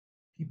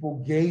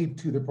 People gave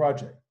to the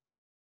project.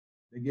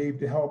 They gave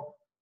to help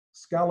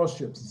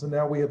scholarships. And so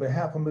now we have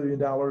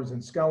 $500,000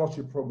 in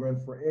scholarship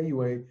programs for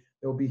AUA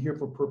that will be here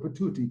for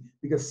perpetuity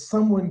because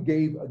someone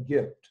gave a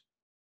gift.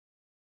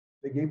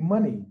 They gave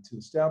money to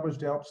establish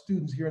to help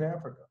students here in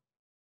Africa.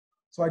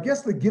 So I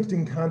guess the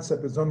gifting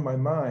concept is on my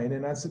mind.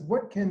 And I said,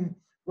 what can,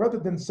 rather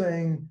than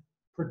saying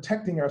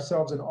protecting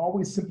ourselves and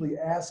always simply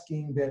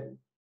asking that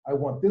I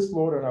want this,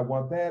 Lord, and I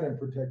want that, and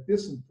protect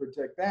this and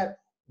protect that,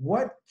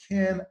 what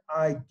can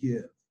I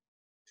give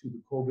to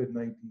the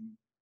COVID-19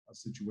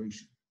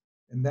 situation?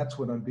 And that's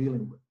what I'm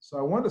dealing with. So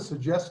I want to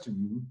suggest to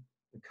you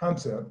the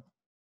concept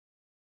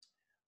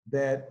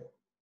that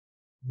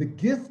the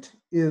gift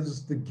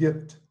is the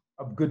gift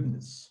of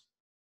goodness.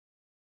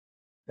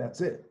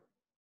 That's it.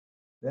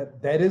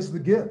 That is the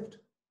gift.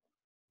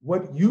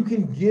 What you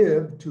can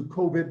give to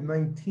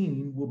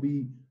COVID-19 will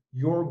be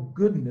your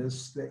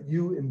goodness that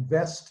you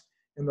invest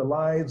in the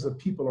lives of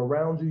people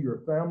around you, your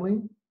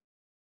family,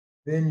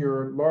 then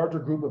your larger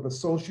group of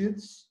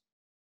associates,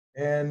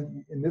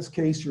 and in this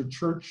case, your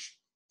church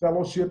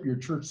fellowship, your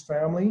church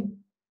family,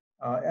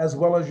 as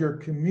well as your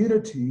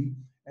community.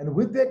 And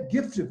with that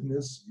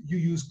giftedness, you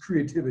use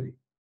creativity.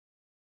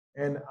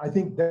 And I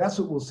think that's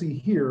what we'll see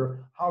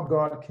here, how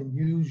God can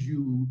use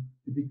you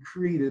to be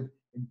creative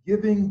in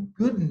giving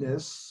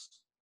goodness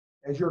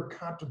as your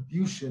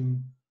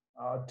contribution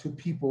to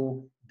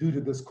people due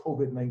to this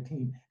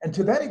COVID-19. And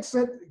to that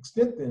extent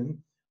then,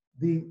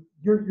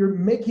 you're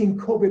making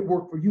COVID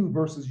work for you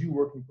versus you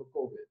working for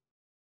COVID.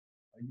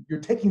 You're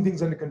taking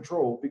things under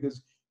control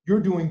because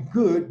you're doing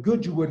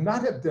good you would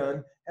not have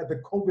done had the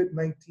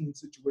COVID-19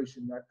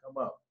 situation not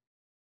come up.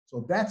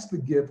 So that's the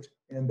gift,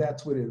 and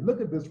that's what it is. Look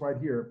at this right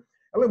here.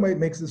 Ellen White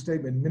makes this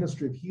statement,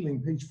 Ministry of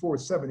Healing, page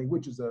 470,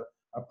 which is a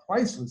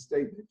priceless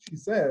statement. She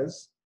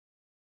says,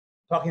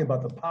 talking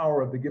about the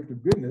power of the gift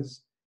of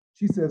goodness,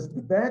 she says,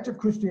 the badge of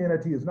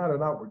Christianity is not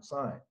an outward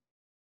sign,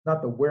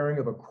 not the wearing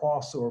of a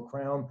cross or a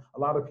crown. A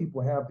lot of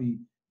people have the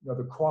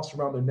cross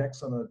around their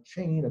necks on a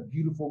chain, a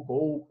beautiful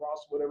gold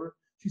cross, whatever.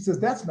 She says,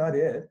 that's not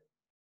it.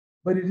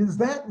 But it is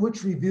that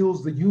which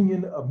reveals the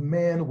union of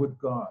man with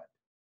God.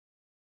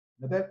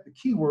 Now that the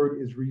key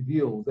word is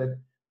reveals, that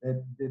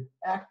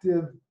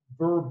active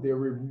verb there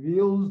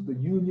reveals the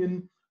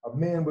union of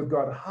man with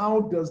God.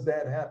 How does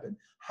that happen?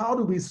 How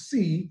do we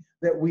see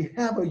that we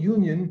have a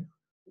union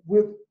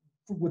with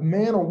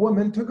man or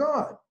woman to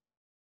God?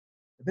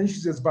 And then she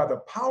says, by the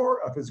power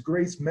of his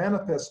grace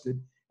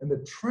manifested in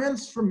the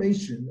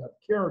transformation of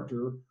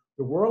character,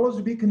 the world is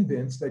to be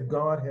convinced that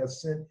God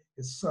has sent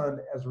his son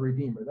as a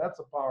redeemer. That's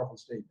a powerful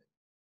statement.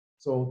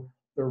 So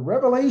the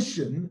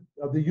revelation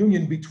of the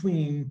union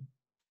between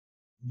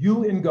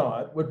you and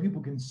God, what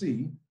people can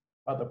see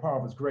by the power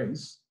of his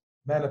grace,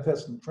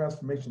 manifest in the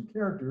transformation of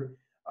character,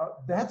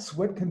 that's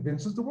what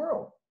convinces the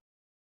world.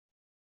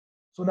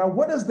 So now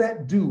what does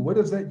that do? What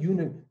does that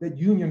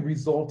union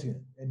result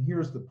in? And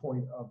here's the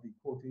point of the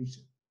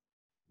quotation.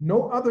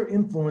 No other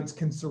influence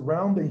can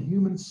surround the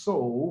human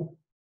soul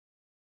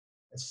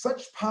as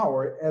such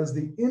power as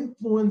the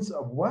influence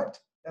of what?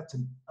 That's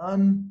an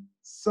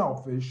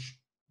unselfish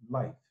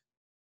life.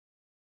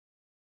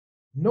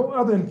 No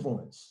other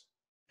influence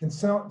can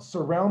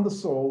surround the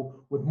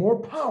soul with more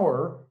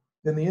power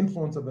than the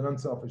influence of an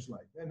unselfish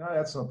life. And now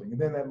that's something. And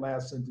then that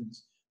last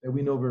sentence that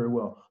we know very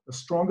well. The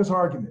strongest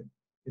argument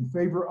in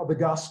favor of the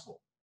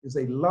gospel is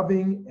a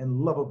loving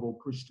and lovable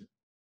Christian.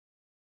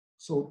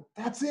 So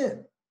that's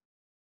it.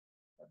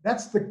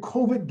 That's the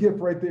COVID gift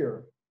right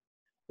there.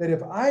 That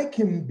if I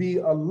can be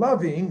a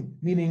loving,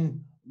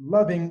 meaning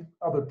loving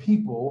other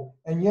people,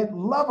 and yet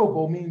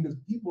lovable, meaning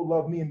that people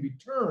love me in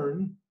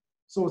return,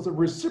 so it's a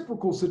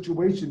reciprocal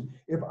situation.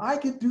 If I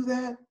can do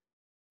that,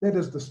 that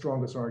is the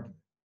strongest argument.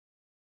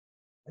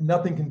 And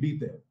nothing can beat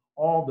that.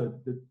 All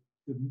the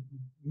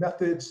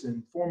methods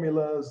and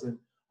formulas and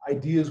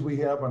ideas we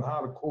have on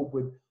how to cope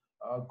with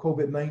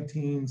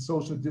COVID-19,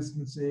 social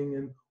distancing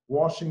and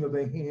washing of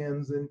the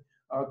hands and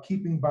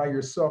keeping by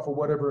yourself or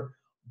whatever,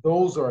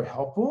 those are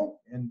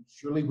helpful, and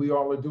surely we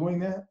all are doing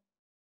that,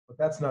 but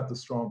that's not the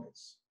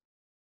strongest.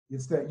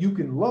 It's that you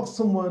can love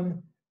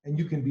someone and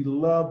you can be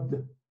loved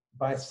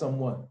by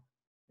someone.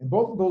 And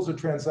both of those are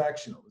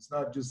transactional. It's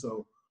not just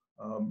a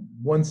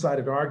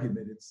one-sided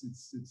argument. It's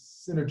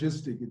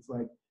synergistic. It's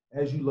like,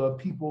 as you love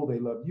people, they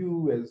love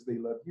you. As they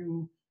love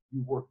you,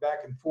 you work back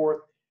and forth.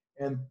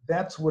 And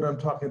that's what I'm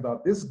talking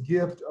about. This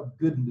gift of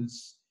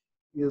goodness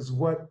is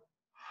what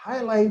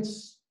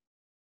highlights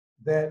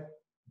that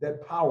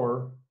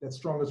power, that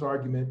strongest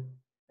argument,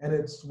 and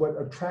it's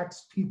what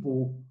attracts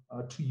people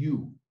to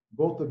you.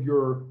 Both of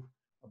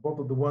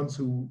the ones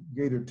who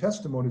gave their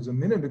testimonies a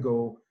minute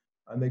ago,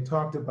 and they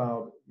talked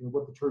about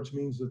what the church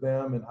means to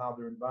them and how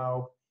they're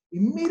involved.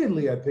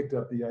 Immediately, I picked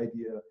up the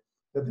idea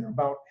that they're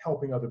about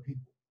helping other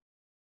people.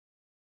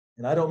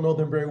 And I don't know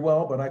them very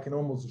well, but I can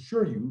almost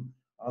assure you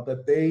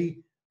that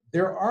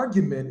their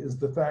argument is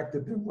the fact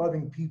that they're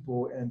loving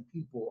people and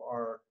people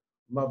are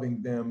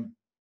loving them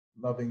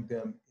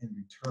in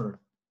return.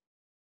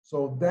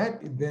 So that's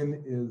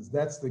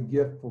the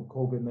gift for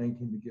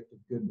COVID-19, the gift of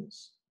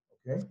goodness,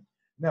 okay?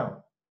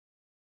 Now,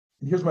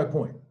 here's my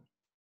point.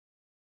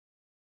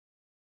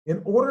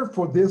 In order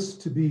for this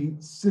to be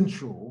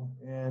central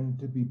and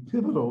to be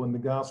pivotal in the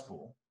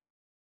gospel,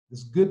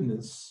 this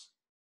goodness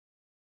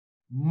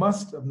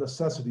must of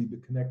necessity be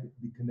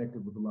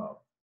connected with love.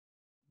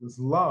 This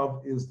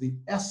love is the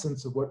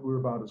essence of what we're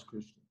about as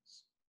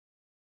Christians.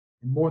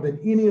 And more than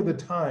any other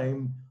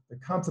time, the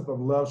concept of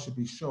love should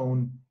be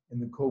shown in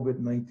the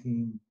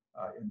COVID-19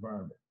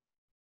 environment.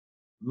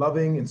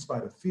 Loving in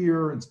spite of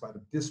fear, in spite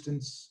of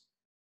distance,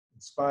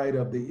 in spite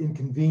of the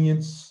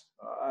inconvenience.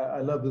 I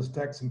love this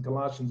text in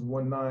Colossians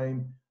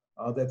 1:9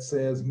 that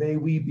says, may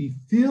we be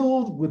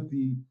filled with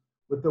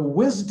the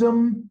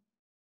wisdom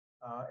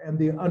and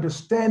the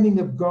understanding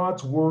of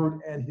God's word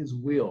and his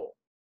will.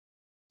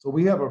 So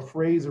we have a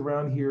phrase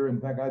around here. In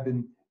fact,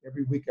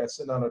 every week I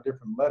send out a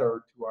different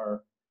letter to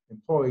our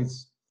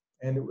employees.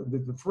 And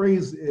the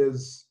phrase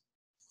is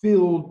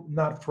filled,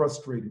 not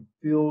frustrated.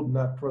 Filled,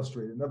 not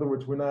frustrated. In other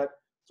words, we're not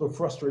so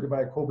frustrated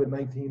by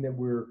COVID-19 that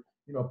we're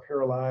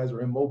paralyzed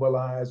or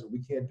immobilized or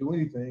we can't do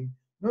anything.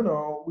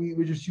 No,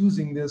 we're just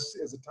using this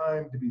as a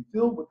time to be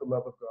filled with the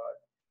love of God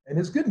and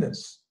his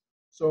goodness.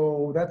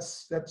 So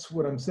that's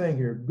what I'm saying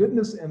here.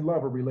 Goodness and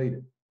love are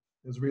related.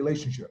 There's a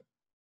relationship.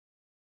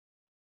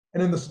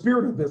 And in the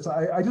spirit of this,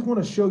 I just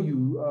want to show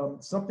you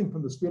something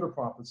from the spirit of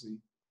prophecy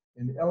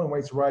in Ellen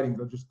White's writings.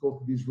 I'll just go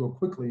through these real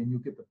quickly and you'll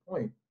get the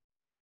point.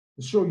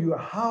 To show you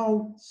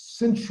how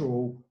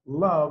central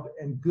love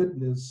and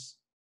goodness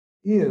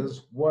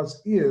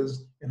was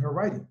in her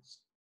writings.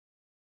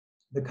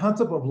 The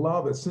concept of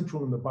love is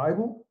central in the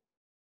Bible,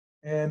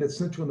 and it's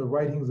central in the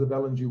writings of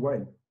Ellen G.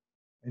 White.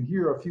 And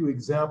here are a few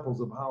examples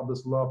of how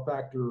this love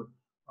factor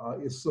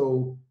is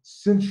so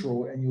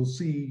central, and you'll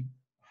see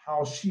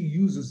how she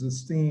uses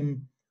this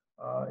theme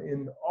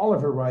in all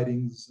of her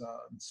writings,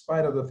 in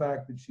spite of the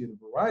fact that she had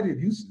a variety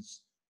of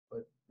uses.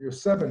 But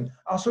there's 7.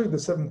 I'll show you the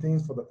 7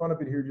 themes for the fun of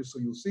it here, just so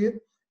you'll see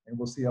it, and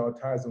we'll see how it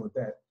ties in with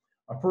that.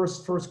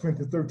 First, 1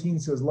 Corinthians 13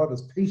 says, love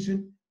is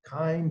patient,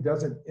 kind,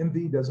 doesn't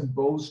envy, doesn't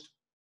boast.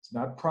 It's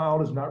not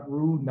proud, it's not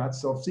rude, not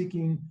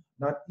self-seeking,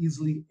 not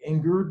easily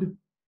angered,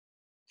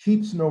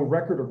 keeps no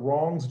record of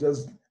wrongs,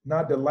 does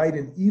not delight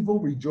in evil,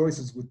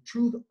 rejoices with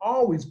truth,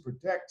 always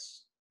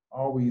protects,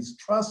 always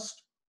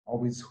trusts,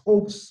 always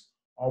hopes,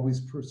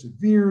 always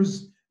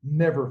perseveres,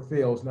 never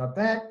fails. Now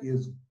that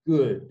is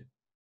good.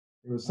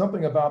 There was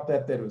something about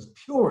that was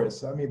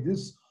purest. I mean,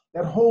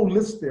 that whole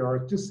list there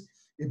are just,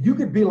 if you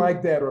could be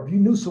like that, or if you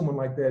knew someone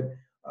like that,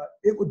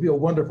 it would be a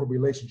wonderful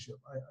relationship.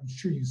 I'm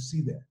sure you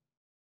see that.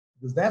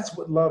 Because that's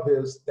what love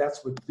is,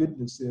 that's what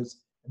goodness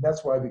is, and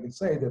that's why we can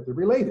say that they're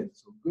related.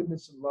 So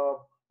goodness and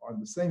love are in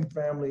the same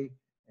family,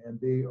 and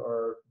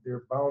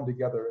they're bound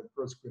together in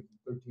 1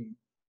 Corinthians 13.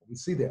 We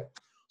see that.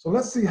 So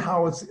let's see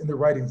how it's in the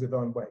writings of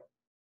Ellen White.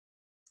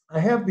 I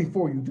have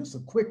before you just a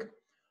quick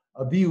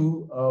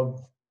view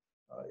of,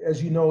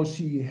 as you know,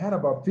 she had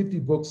about 50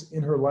 books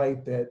in her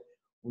life that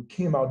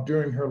came out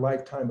during her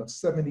lifetime of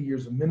 70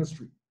 years of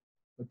ministry.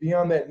 But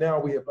beyond that, now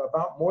we have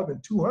about more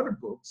than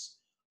 200 books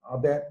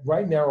that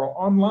right now are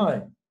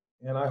online.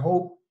 And I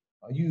hope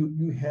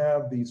you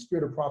have the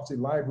Spirit of Prophecy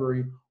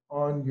Library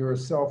on your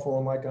cell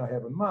phone like I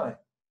have in mine.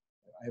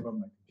 I have it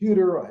on my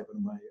computer, I have it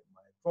on my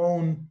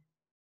phone,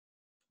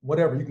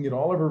 whatever. You can get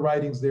all of her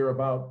writings there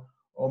about,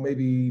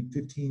 maybe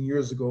 15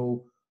 years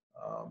ago,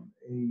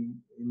 a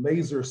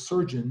laser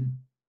surgeon,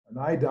 an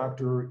eye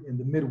doctor in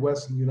the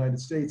Midwest in the United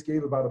States,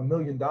 gave about $1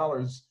 million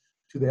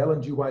to the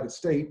Ellen G. White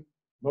estate,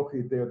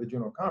 located there at the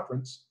General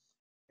Conference.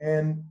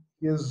 And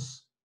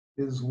his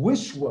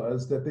wish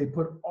was that they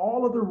put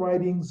all of the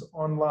writings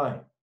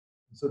online.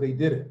 So they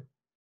did it.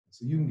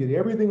 So you can get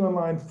everything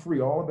online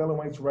free, all of Ellen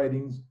White's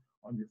writings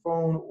on your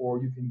phone,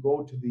 or you can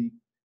go to the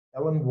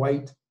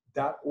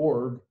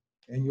ellenwhite.org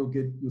and you'll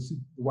see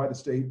the White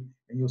Estate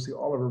and you'll see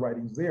all of her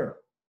writings there.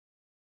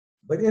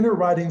 But in her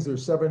writings,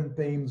 there's 7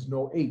 themes,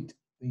 no 8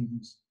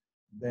 themes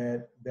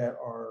that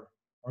are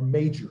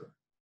major.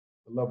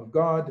 The love of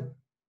God,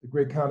 the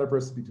great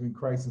controversy between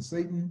Christ and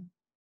Satan,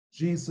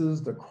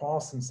 Jesus, the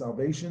cross and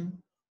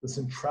salvation, the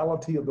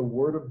centrality of the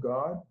Word of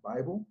God,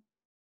 Bible.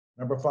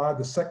 Number 5,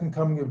 the second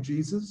coming of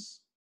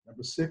Jesus.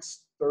 Number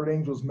 6, third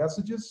angel's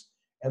messages,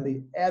 and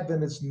the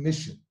Adventist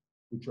mission,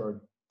 which are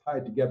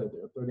tied together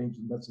there, third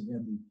angel's message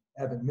and the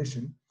Advent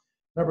mission.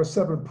 Number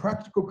 7,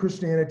 practical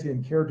Christianity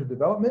and character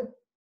development.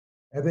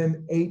 And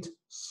then 8,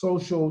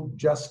 social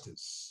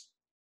justice,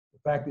 the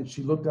fact that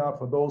she looked out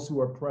for those who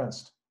are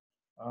oppressed.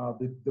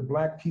 The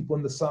Black people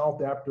in the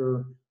South,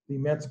 after the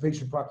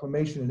Emancipation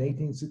Proclamation in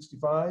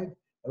 1865,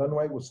 Ellen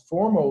White was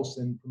foremost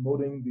in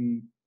promoting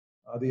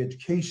the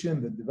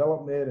education, the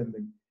development, and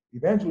the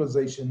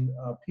evangelization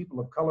of people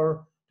of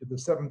color to the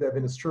Seventh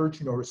Adventist Church.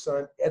 You know, her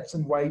son,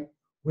 Edson White,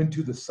 went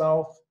to the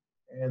South,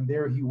 and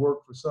there he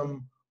worked for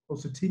some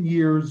close to 10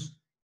 years,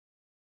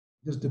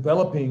 just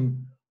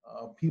developing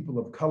people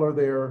of color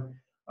there.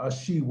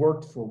 She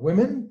worked for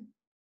women.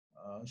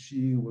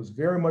 She was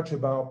very much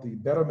about the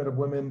betterment of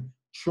women,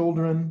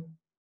 children.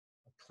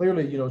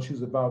 Clearly, you know, she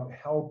was about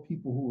help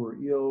people who were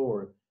ill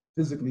or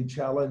physically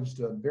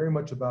challenged, very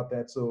much about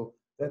that. So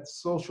that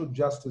social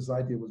justice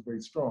idea was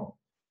very strong.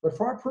 But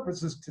for our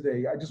purposes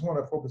today, I just want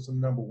to focus on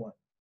number one,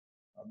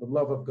 the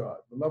love of God.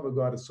 The love of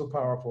God is so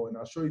powerful, and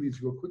I'll show you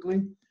these real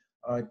quickly,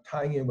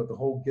 tying in with the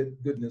whole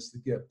goodness, the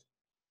gift.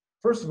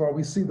 First of all,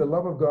 we see the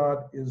love of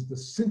God is the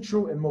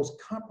central and most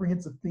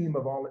comprehensive theme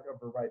of all of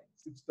her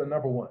writings. It's the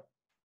number one,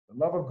 the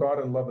love of God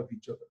and love of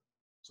each other.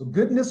 So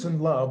goodness and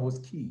love was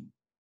key.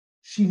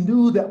 She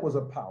knew that was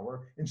a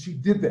power, and she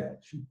did that.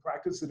 She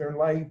practiced it in her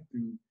life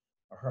through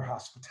her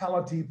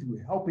hospitality, through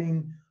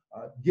helping,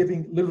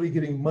 giving, literally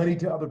giving money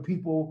to other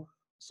people.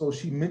 So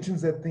she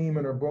mentions that theme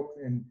in her book.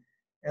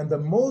 And the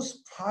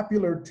most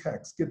popular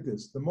text, get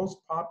this, the most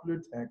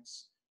popular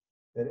text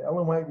that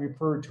Ellen White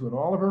referred to in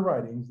all of her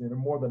writings, in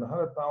more than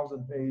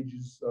 100,000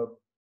 pages of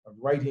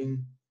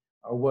writing,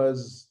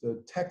 was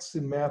the text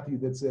in Matthew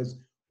that says,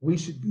 we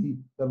should be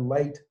the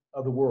light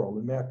of the world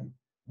in Matthew.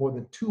 More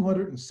than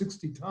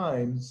 260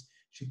 times,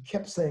 she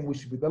kept saying we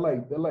should be the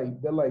light, the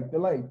light, the light, the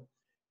light.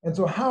 And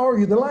so how are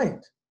you the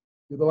light?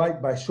 You're the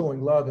light by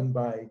showing love and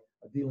by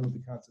dealing with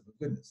the concept of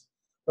goodness.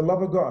 The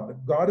love of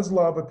God. God is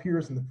love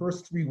appears in the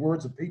first three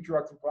words of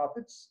Patriarchs and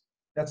Prophets.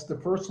 That's the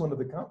first one of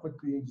the Conflict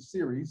of the Ages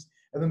series.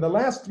 And then the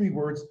last three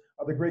words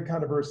of the Great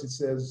Controversy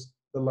says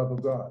the love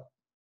of God.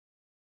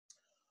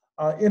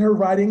 In her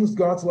writings,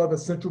 God's love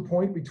is a central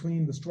point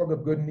between the struggle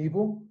of good and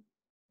evil.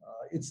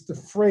 It's the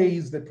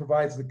phrase that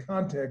provides the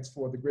context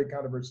for the Great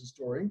Controversy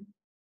story.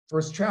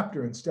 First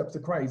chapter in Steps to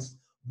Christ,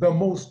 the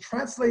most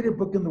translated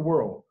book in the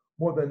world,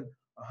 more than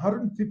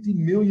 150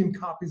 million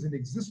copies in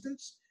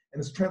existence,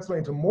 and it's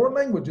translated into more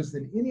languages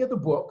than any other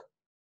book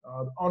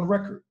on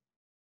record.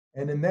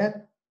 And in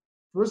that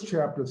first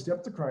chapter of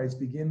Steps to Christ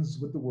begins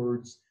with the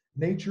words,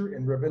 nature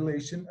and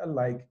revelation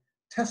alike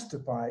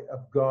testify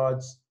of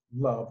God's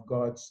love,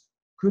 God's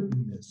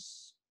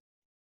goodness.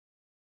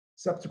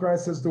 Steps to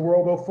Christ says, the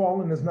world, though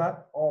fallen, is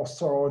not all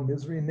sorrow and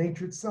misery, and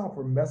nature itself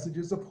are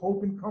messages of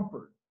hope and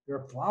comfort. There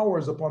are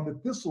flowers upon the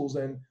thistles,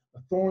 and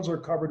the thorns are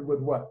covered with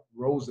what?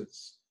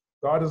 Roses.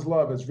 God's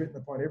love is written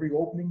upon every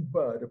opening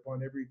bud,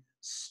 upon every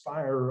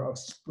spire of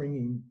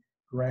springing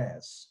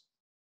grass.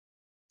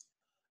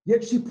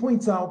 Yet she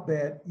points out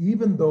that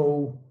even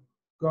though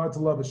God's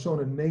love is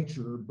shown in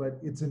nature, but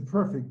it's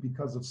imperfect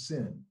because of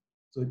sin.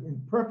 So it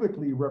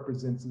imperfectly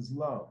represents his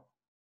love.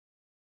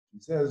 He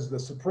says the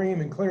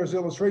supreme and clearest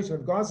illustration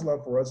of God's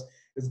love for us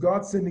is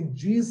God sending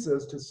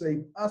Jesus to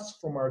save us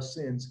from our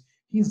sins.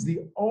 He's the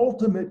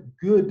ultimate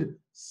good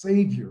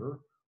Savior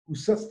who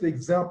sets the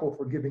example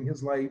for giving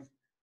his life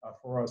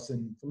for us.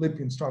 And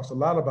Philippians talks a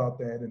lot about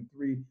that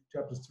in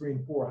chapters 3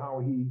 and 4, how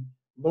he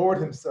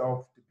lowered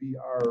himself to be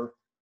our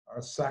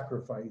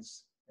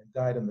sacrifice and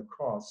died on the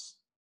cross.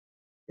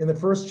 In the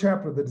first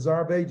chapter of The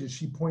Desire of Ages,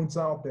 she points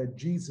out that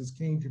Jesus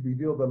came to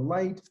reveal the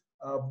light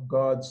of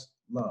God's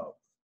love.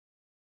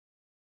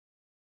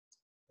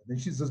 And then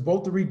she says,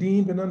 both the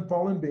redeemed and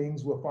unfallen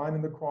beings will find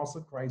in the cross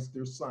of Christ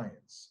their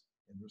science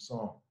and their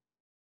song.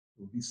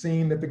 It will be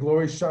seen that the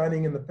glory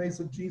shining in the face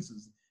of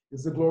Jesus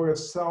is the glory of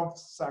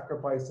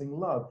self-sacrificing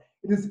love.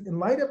 It is in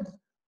light of,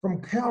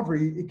 from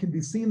Calvary, it can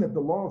be seen that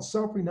the law of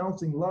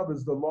self-renouncing love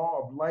is the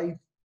law of life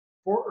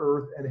for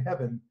earth and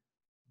heaven,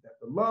 that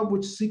the love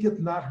which seeketh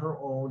not her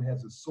own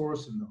has a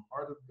source in the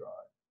heart of God.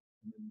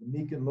 And in the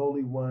meek and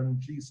lowly one,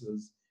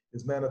 Jesus,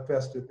 is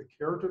manifested the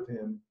character of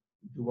him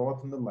who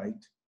dwelleth in the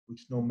light,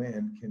 which no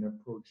man can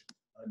approach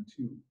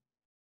unto.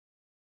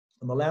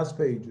 On the last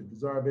page of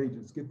Desire of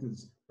Ages, get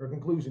this, her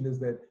conclusion is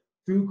that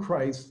through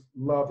Christ,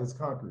 love has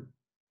conquered.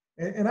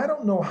 And I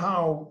don't know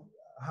how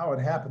it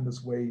happened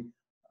this way,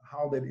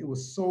 how that it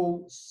was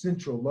so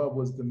central, love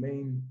was the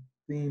main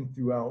theme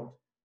throughout,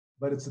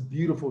 but it's a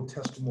beautiful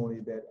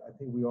testimony that I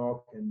think we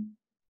all can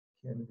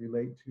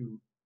relate to.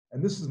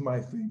 And this is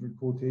my favorite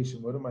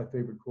quotation, one of my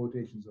favorite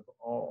quotations of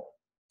all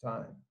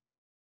time.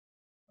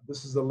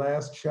 This is the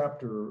last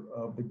chapter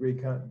of the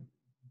Great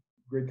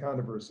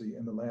Controversy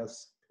in the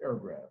last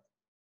paragraph.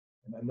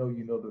 And I know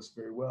you know this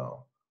very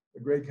well. The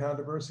Great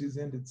Controversy has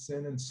ended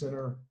sin and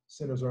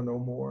sinners are no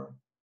more.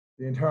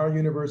 The entire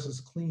universe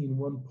is clean,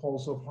 one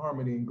pulse of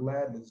harmony and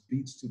gladness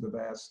beats to the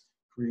vast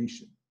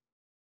creation.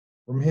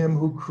 From him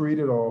who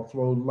created all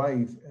flowed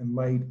life and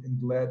light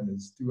and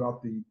gladness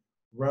throughout the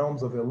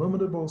realms of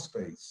illimitable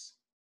space.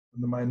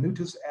 From the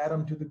minutest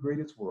atom to the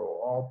greatest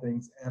world, all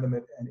things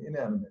animate and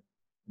inanimate,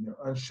 in their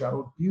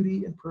unshadowed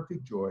beauty and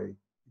perfect joy,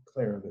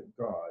 declare that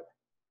God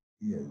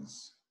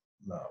is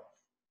love.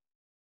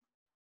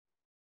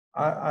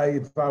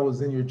 If I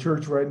was in your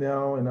church right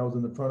now and I was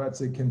in the front, I'd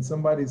say, can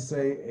somebody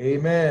say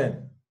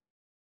amen?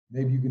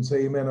 Maybe you can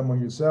say amen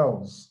among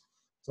yourselves.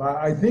 So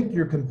I think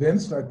you're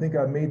convinced. I think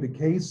I made the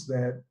case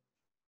that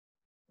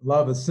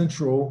love is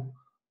central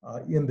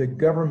in the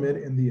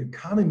government and the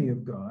economy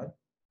of God.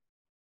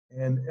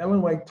 And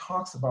Ellen White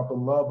talks about the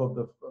love of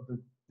the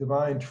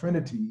divine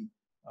Trinity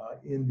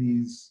in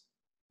these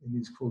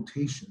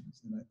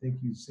quotations. And I think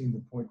you've seen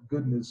the point.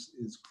 Goodness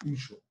is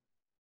crucial.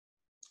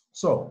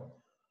 So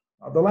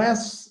the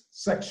last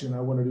section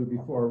I want to do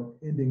before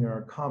ending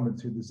our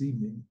comments here this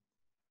evening,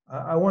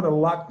 I want to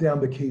lock down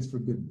the case for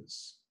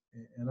goodness.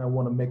 And I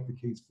want to make the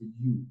case for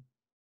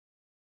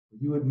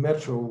you at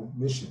Metro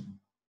Mission,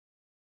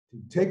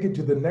 to take it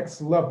to the next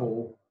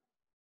level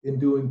in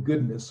doing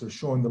goodness or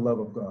showing the love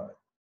of God.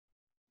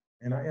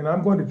 And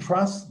I'm going to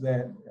trust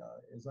that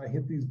as I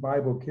hit these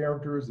Bible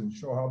characters and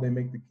show how they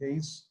make the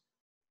case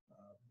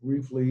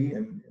briefly,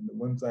 and the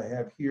ones I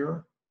have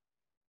here,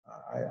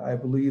 I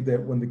believe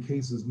that when the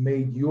case is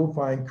made, you'll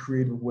find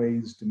creative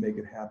ways to make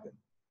it happen,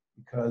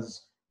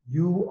 because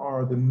you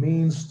are the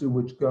means through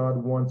which God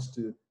wants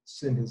to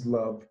send his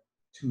love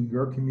to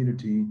your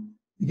community,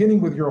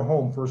 beginning with your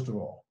home, first of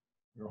all,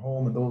 your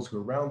home and those who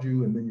are around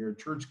you, and then your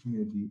church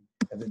community,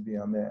 and then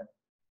beyond that.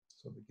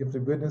 So the gift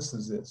of goodness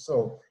is this.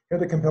 So here are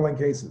the compelling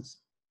cases.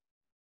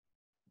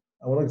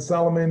 I want to look at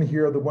Solomon.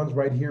 Here are the ones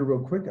right here real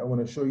quick. I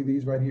want to show you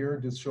these right here,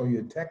 just show you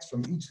a text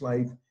from each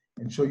life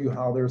and show you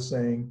how they're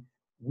saying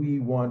we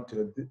want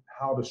to,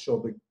 how to show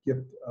the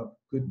gift of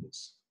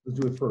goodness. Let's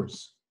do it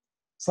first.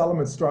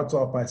 Solomon starts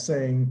off by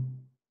saying,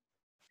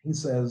 he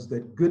says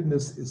that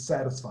goodness is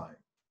satisfying.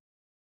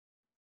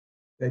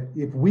 That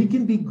if we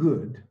can be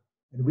good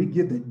and we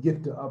give that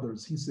gift to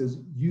others, he says,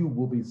 you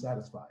will be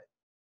satisfied.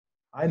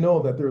 I know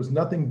that there's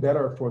nothing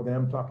better for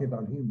them, talking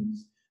about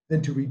humans,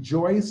 than to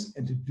rejoice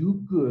and to do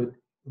good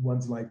in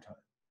one's lifetime.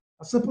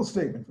 A simple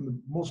statement from the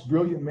most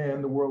brilliant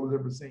man the world has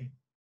ever seen.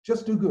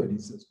 Just do good, he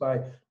says.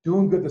 By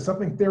doing good, there's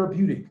something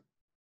therapeutic.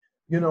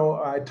 You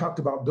know, I talked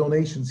about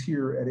donations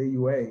here at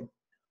AUA.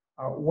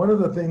 One of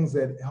the things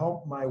that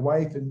helped my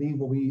wife and me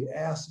when we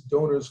asked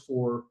donors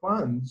for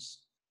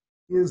funds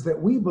is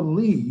that we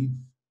believe,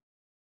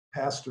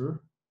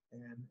 Pastor,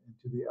 and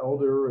to the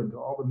elder and to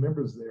all the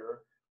members there,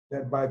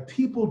 that by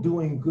people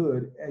doing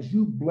good, as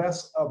you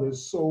bless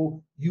others,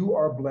 so you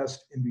are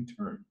blessed in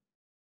return.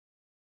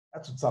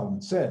 That's what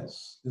Solomon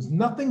says. There's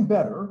nothing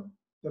better.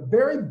 The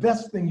very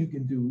best thing you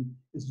can do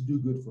is to do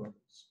good for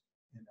others.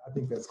 And I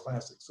think that's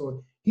classic.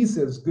 So he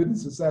says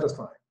goodness is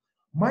satisfying.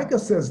 Micah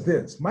says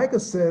this. Micah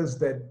says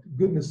that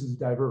goodness is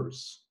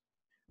diverse,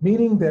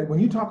 meaning that when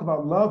you talk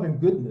about love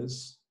and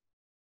goodness,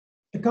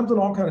 it comes in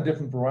all kinds of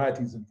different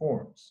varieties and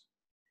forms.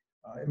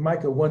 In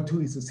Micah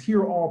 1:2, he says,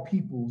 hear all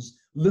peoples,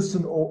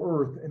 listen, O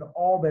earth, and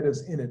all that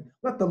is in it.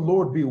 Let the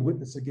Lord be a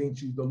witness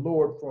against you, the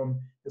Lord from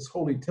his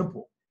holy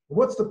temple. And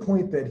what's the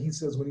point that he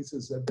says when he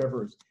says that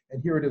diverse?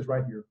 And here it is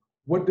right here.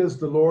 What does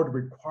the Lord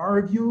require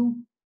of you?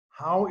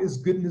 How is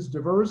goodness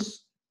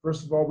diverse?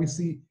 First of all, we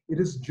see it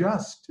is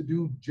just to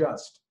do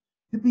just,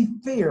 to be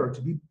fair,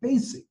 to be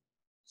basic.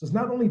 So it's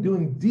not only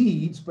doing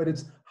deeds, but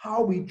it's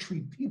how we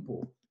treat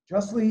people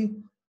justly,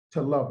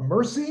 to love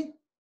mercy,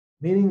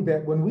 meaning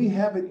that when we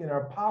have it in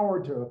our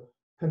power to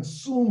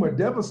consume or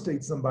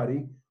devastate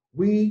somebody,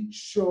 we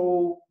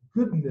show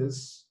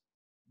goodness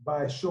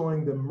by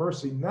showing them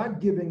mercy,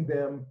 not giving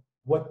them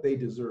what they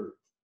deserve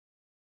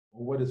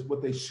or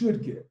what they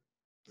should get.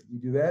 You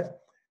do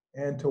that,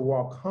 and to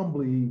walk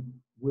humbly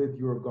with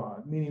your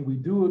God, meaning we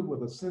do it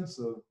with a sense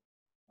of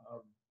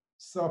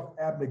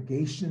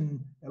self-abnegation.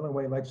 Ellen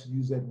White likes to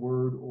use that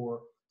word,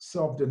 or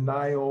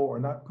self-denial, or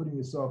not putting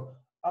yourself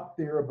up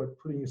there, but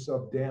putting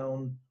yourself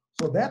down.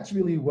 So that's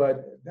really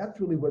what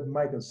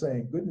Micah's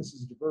saying. Goodness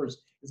is diverse.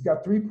 It's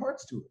got three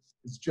parts to it.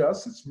 It's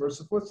just, it's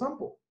merciful, it's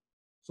humble.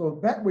 So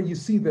that way you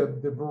see the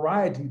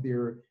variety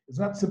there. It's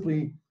not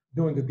simply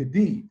doing a good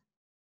deed.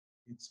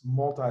 It's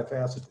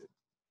multifaceted.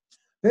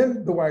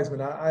 Then the wise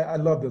men. I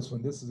love this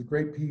one. This is a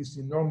great piece.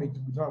 Normally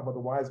we talk about the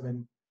wise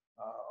men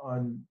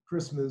on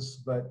Christmas,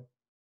 but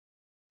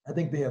I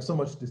think they have so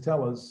much to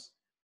tell us,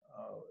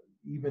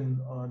 even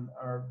on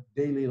our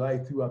daily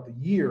life throughout the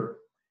year.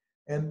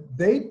 And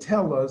they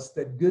tell us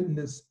that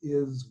goodness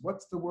is,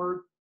 what's the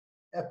word?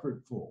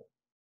 Effortful.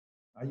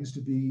 I used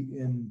to be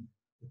in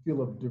the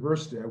field of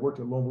diversity. I worked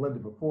at Loma Linda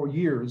for 4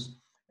 years,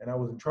 and I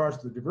was in charge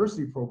of the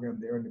diversity program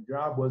there. And the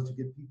job was to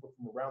get people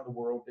from around the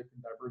world,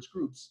 different diverse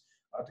groups,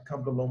 to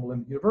come to Loma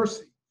Linda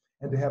University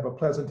and to have a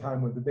pleasant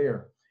time when they're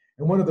there.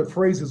 And one of the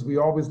phrases we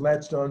always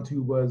latched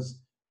onto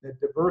was that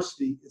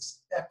diversity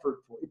is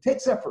effortful. It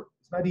takes effort.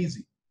 It's not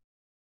easy.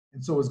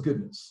 And so is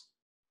goodness.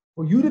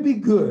 For you to be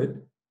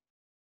good,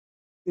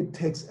 it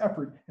takes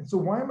effort. And so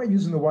why am I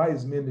using the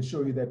wise men to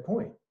show you that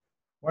point?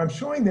 Well, I'm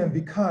showing them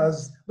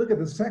because, look at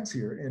this text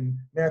here in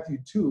Matthew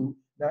 2.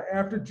 Now,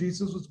 after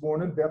Jesus was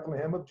born in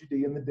Bethlehem of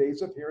Judea in the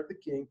days of Herod the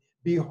king,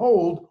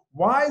 behold,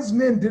 wise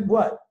men did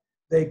what?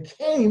 They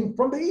came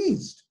from the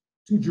east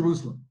to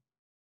Jerusalem.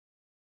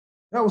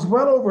 That was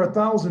well over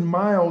 1,000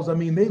 miles. I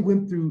mean, they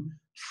went through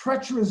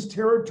treacherous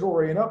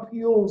territory and up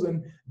hills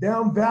and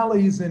down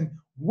valleys. And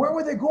where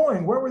were they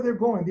going? Where were they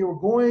going? They were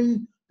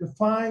going to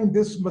find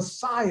this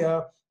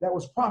Messiah that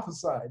was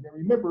prophesied. Now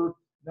remember,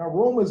 now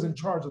Rome was in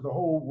charge of the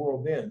whole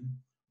world then,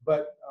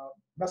 but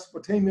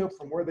Mesopotamia,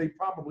 from where they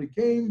probably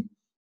came,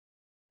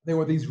 there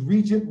were these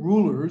regent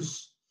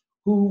rulers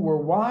who were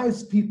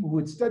wise people who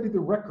had studied the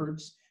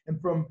records,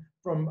 and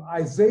from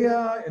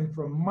Isaiah and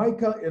from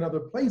Micah and other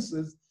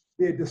places,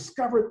 they had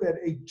discovered that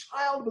a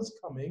child was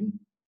coming,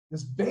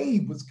 this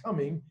babe was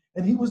coming,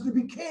 and he was to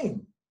be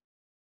king.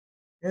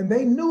 And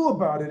they knew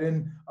about it,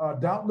 and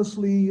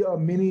doubtlessly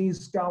many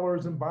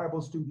scholars and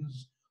Bible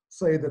students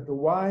say that the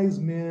wise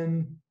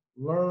men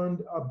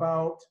learned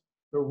about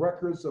the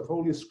records of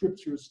Holy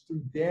Scriptures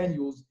through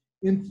Daniel's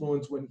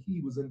influence when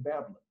he was in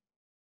Babylon.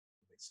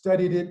 They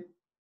studied it,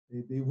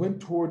 they went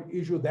toward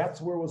Israel,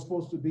 that's where it was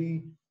supposed to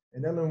be.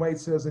 And Ellen White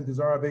says in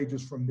Desire of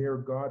Ages, from there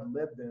God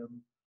led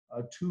them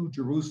to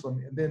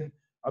Jerusalem. And then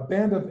a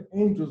band of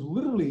angels,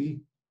 literally,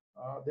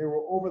 they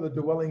were over the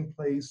dwelling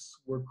place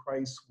where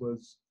Christ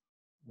was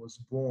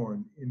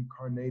born,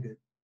 incarnated.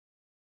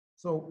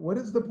 So what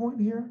is the point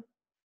here?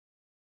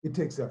 It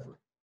takes effort.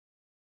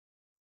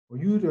 For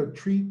you to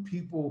treat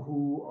people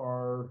who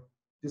are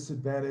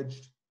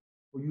disadvantaged,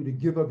 for you to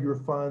give up your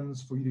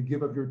funds, for you to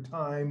give up your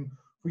time,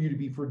 for you to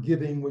be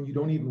forgiving when you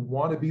don't even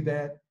want to be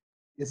that,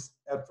 it's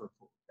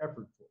effortful.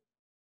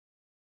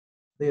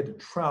 They had to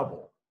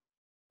travel.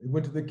 They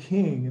went to the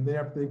king, and then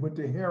after they went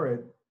to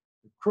Herod,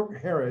 the crook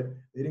Herod,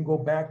 they didn't go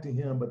back to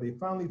him, but they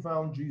finally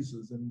found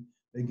Jesus, and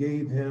they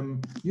gave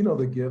him,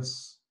 the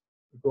gifts,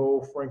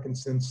 gold,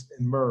 frankincense,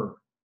 and myrrh.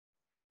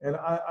 And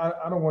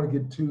I don't want to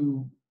get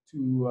too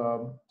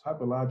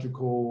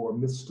typological or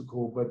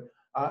mystical, but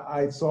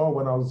I saw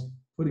when I was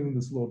putting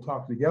this little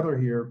talk together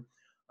here,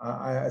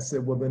 I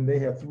said, well, then they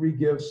have three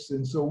gifts,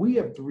 and so we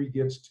have three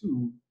gifts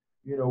too.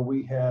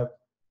 We have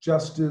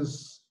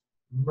justice,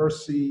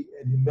 mercy,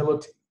 and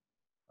humility.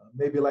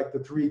 Maybe like the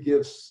three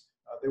gifts,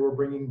 they were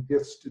bringing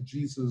gifts to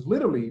Jesus,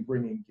 literally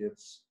bringing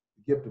gifts,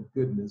 the gift of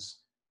goodness.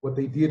 What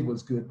they did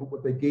was good, but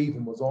what they gave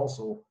him was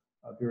also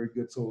very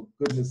good. So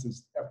goodness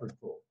is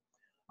effortful.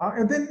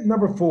 And then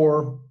number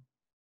 4,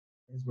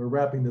 as we're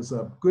wrapping this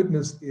up,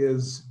 goodness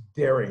is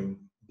daring.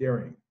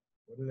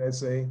 What did I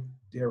say?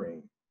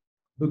 Daring.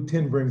 Luke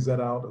 10 brings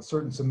that out. A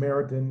certain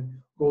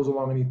Samaritan goes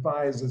along and he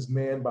finds this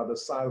man by the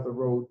side of the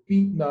road,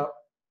 beaten up,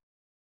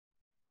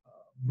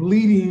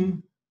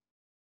 bleeding,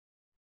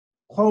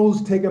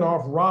 clothes taken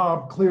off,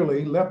 robbed,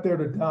 clearly, left there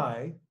to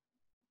die.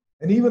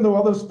 And even though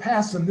others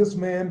pass him, this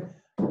man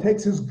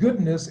takes his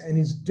goodness and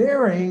he's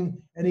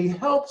daring and he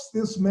helps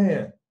this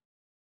man.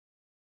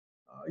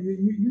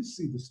 You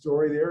see the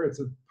story there. It's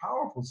a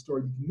powerful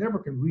story. You never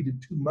can read it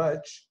too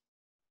much.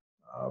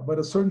 But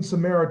a certain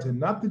Samaritan,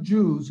 not the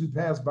Jews who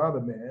passed by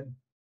the man,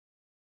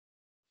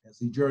 as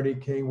he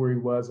journeyed, came where he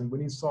was, and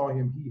when he saw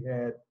him, he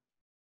had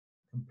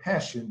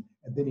compassion,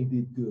 and then he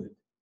did good.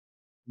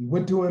 He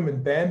went to him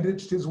and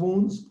bandaged his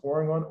wounds,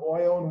 pouring on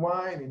oil and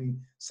wine, and he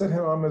set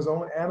him on his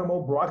own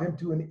animal, brought him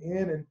to an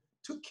inn, and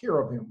took care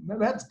of him. Now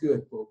that's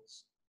good,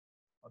 folks.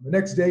 On the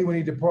next day when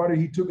he departed,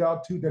 he took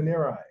out 2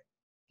 denarii,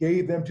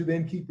 gave them to the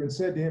innkeeper, and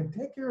said to him,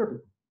 take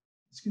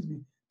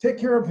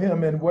care of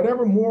him, and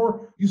whatever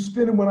more you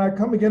spend when I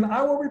come again,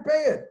 I will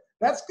repay it.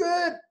 That's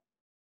good.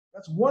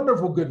 That's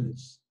wonderful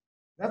goodness.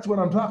 That's what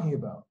I'm talking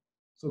about.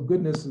 So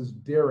goodness is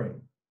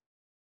daring.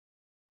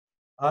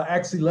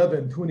 Acts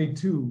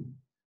 11:22.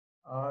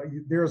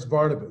 There's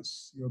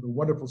Barnabas. The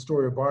wonderful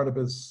story of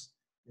Barnabas.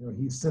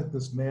 He sent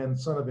this man,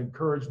 son of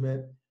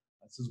encouragement.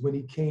 It says when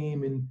he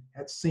came and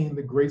had seen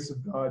the grace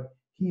of God,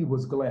 he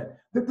was glad.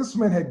 That this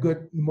man had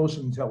good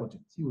emotional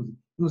intelligence. He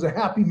was a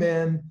happy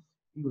man.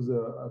 He was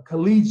a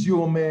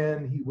collegial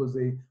man. He was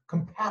a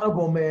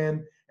compatible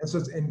man. And so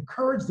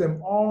encourage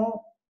them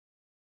all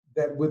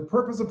that with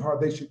purpose of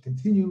heart, they should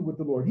continue with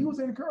the Lord. He was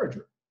an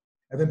encourager.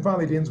 And then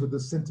finally it ends with the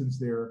sentence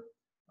there,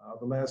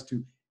 the last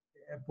 2.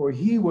 For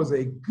he was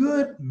a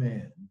good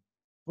man,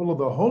 full of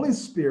the Holy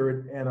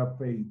Spirit and of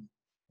faith.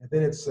 And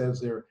then it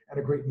says there, and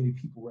a great many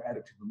people were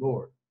added to the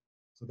Lord.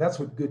 So that's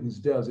what goodness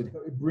does.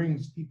 It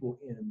brings people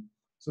in.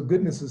 So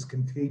goodness is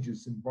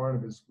contagious, and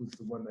Barnabas was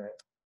the one that,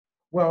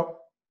 well,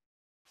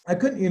 I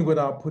couldn't end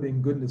without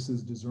putting goodness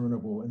is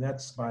discernible, and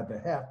that's by the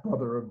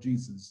half-brother of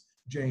Jesus,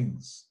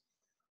 James.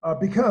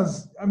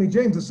 Because,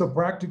 James is so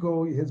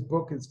practical. His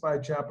book, his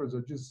 5 chapters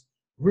are just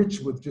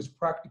rich with just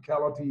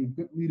practicality,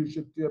 good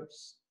leadership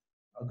tips,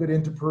 good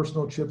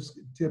interpersonal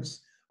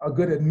tips,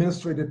 good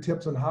administrative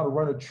tips on how to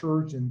run a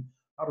church and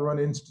how to run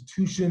an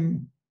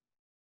institution.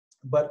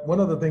 But one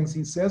of the things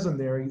he says in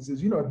there, he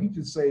says, if you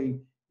just say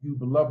you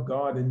love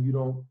God and you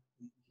don't,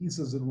 he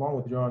says it along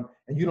with John,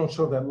 and you don't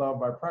show that love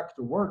by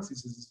practical works, he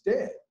says it's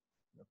dead.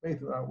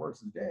 Faith without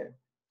works is dead.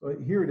 So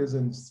here it is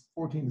in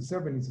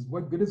 14-7, he says,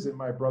 what good is it,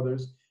 my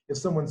brothers, if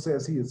someone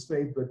says he has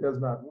faith but does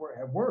not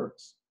have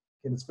works?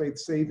 Can his faith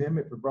save him?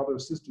 If a brother or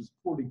sister is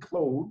poorly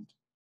clothed,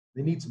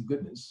 they need some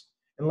goodness.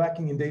 And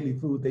lacking in daily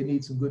food, they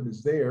need some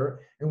goodness there.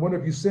 And one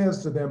of you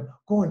says to them,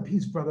 go in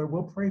peace, brother,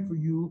 we'll pray for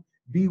you.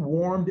 be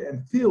warmed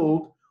and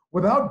filled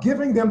without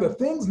giving them the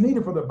things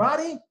needed for the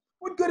body,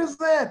 what good is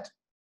that?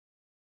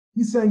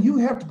 He's saying you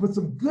have to put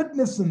some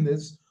goodness in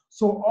this,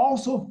 so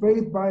also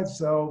faith by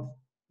itself,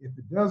 if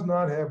it does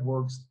not have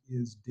works,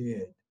 is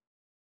dead.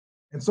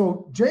 And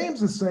so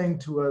James is saying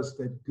to us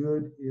that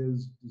good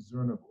is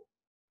discernible.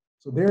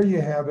 So there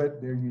you have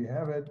it, there you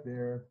have it,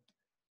 there.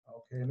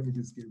 Okay, let me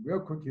just get real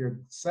quick here.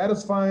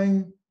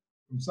 Satisfying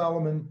from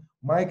Solomon.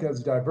 Micah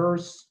is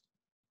diverse.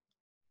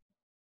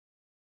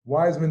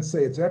 Wise men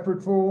say it's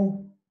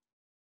effortful.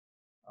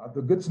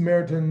 The Good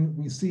Samaritan,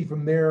 we see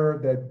from there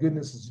that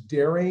goodness is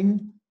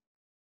daring,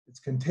 it's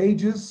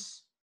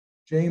contagious.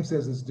 James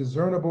says it's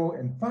discernible.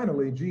 And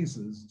finally,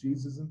 Jesus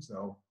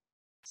himself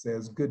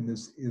says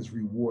goodness is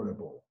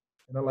rewardable.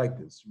 And I like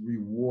this,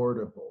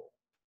 rewardable.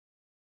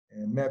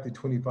 And Matthew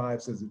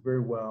 25 says it very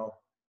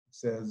well. It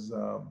says,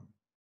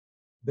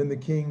 then the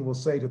king will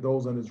say to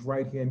those on his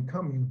right hand,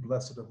 come, you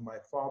blessed of my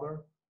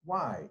Father.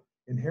 Why?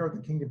 Inherit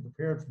the kingdom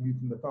prepared for you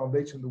from the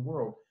foundation of the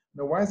world.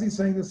 Now, why is he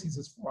saying this? He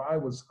says, for I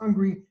was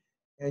hungry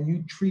and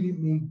you treated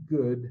me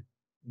good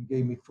and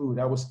gave me food.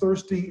 I was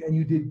thirsty and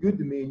you did good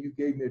to me and you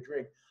gave me a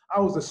drink. I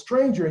was a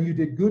stranger and you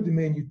did good to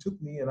me and you took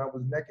me, and I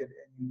was naked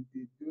and you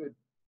did good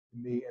to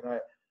me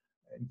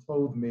and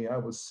clothed me. I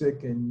was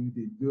sick and you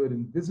did good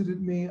and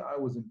visited me. I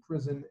was in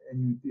prison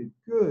and you did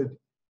good.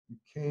 You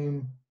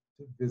came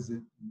to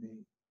visit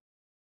me.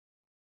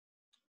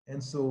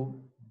 And so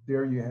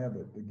there you have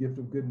it, the gift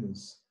of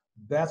goodness.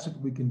 That's what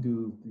we can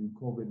do through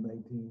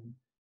COVID-19.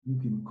 You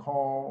can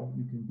call,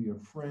 you can be a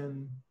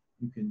friend,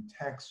 you can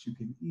text, you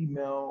can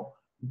email,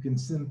 you can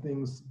send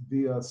things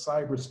via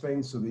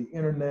cyberspace or the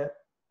internet.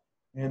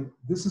 And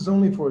this is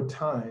only for a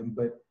time,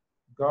 but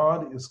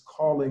God is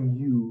calling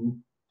you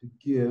to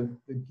give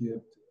the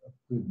gift of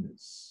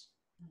goodness.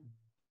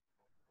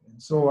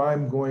 And so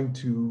I'm going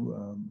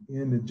to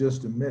end in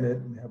just a minute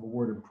and have a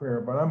word of prayer,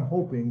 but I'm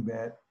hoping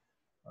that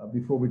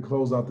before we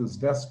close out this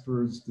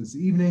Vespers this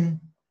evening,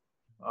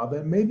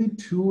 that maybe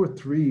 2 or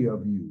 3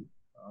 of you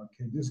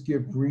can just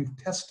give brief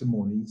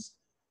testimonies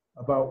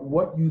about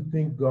what you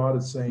think God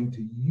is saying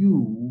to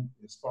you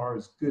as far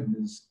as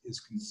goodness is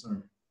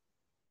concerned.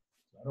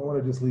 I don't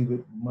want to just leave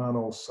it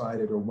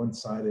mono-sided or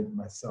one-sided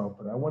myself,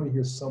 but I want to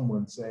hear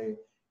someone say,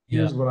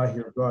 here's what I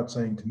hear God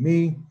saying to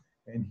me,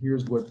 and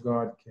here's what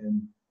God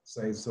can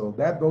say. So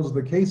those are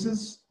the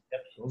cases.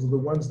 Yep. Those are the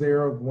ones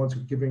there, the ones who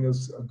are giving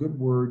us a good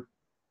word.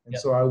 And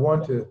so I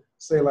want to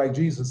say, like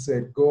Jesus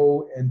said,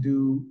 go and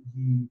do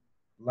ye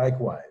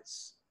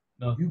likewise.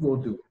 No. You go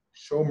do it.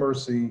 Show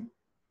mercy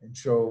and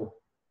show.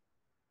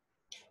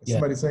 Is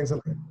somebody saying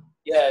something?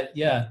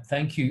 Yeah,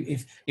 thank you.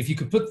 If you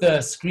could put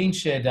the screen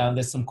share down,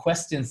 there's some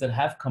questions that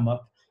have come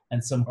up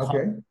and some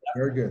comments.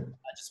 Very good.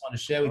 I just want to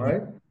share with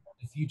you.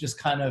 If you just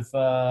kind of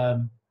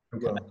stop,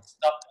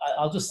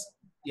 I'll just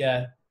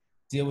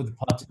deal with the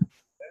part.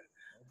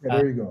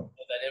 There you go.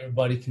 So that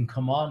everybody can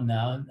come on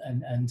now,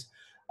 and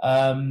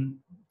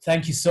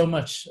thank you so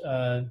much,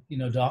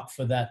 Doc,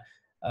 for that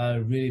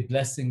really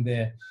blessing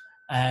there.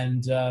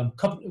 And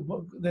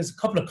there's a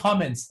couple of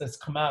comments that's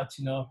come out,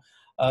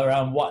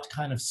 around what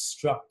kind of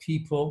struck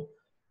people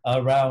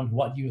around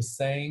what you were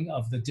saying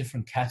of the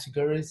different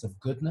categories of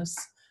goodness.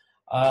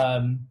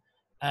 And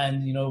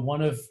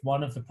one of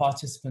the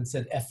participants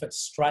said, effort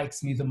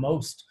strikes me the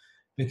most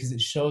because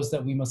it shows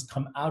that we must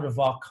come out of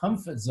our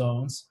comfort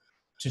zones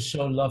to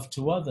show love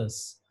to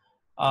others.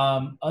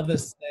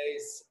 Others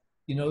says,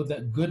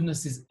 that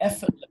goodness is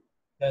effortless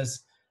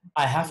because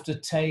I have to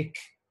take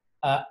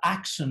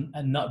action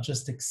and not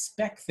just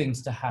expect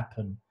things to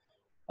happen.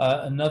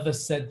 Another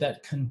said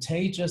that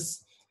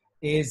contagious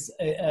is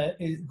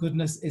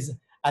goodness is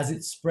as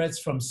it spreads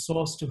from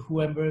source to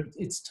whoever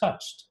it's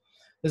touched.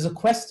 There's a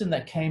question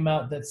that came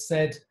out that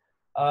said,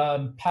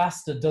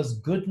 Pastor, does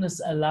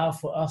goodness allow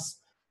for us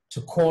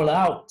to call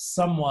out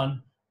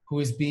someone who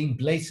is being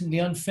blatantly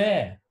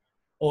unfair?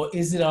 Or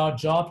is it our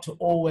job to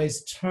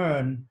always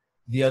turn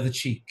the other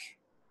cheek?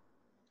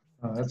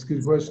 That's a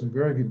good question.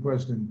 Very good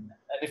question.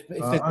 And if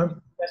there's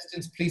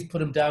questions, please put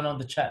them down on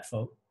the chat,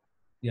 folks.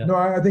 Yeah. No,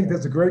 I think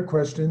that's a great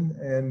question.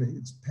 And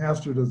it's,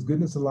 Pastor, does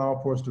goodness allow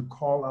for us to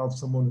call out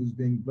someone who's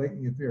being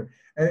blatantly unfair?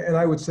 And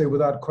I would say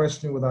without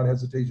question, without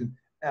hesitation,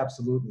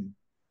 absolutely.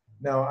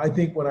 Now, I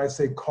think when I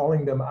say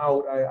calling them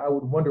out, I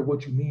would wonder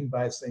what you mean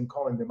by saying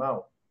calling them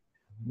out.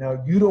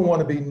 Now, you don't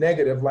want to be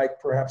negative like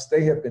perhaps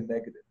they have been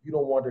negative. You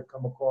don't want to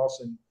come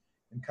across in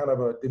kind of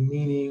a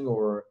demeaning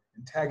or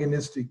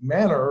antagonistic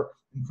manner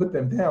and put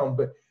them down,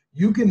 but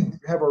you can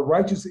have a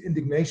righteous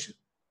indignation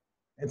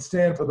and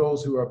stand for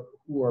those who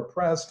are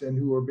oppressed and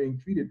who are being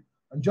treated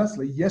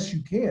unjustly. Yes,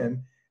 you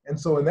can. And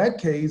so in that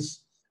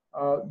case,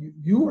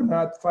 you are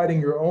not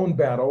fighting your own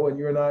battle and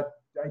you're not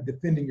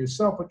defending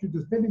yourself, but you're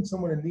defending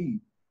someone in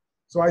need.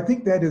 So I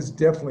think that is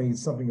definitely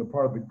something, a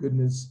part of the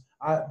goodness.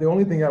 The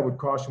only thing I would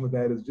caution with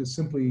that is just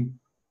simply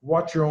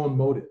watch your own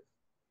motive.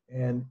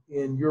 And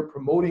in your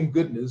promoting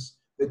goodness,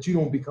 that you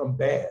don't become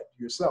bad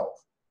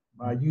yourself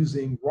by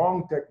using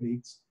wrong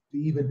techniques to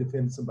even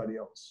defend somebody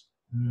else.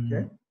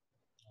 Okay?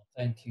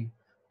 Thank you.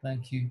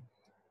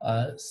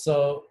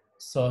 So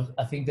So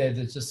I think that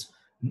it's just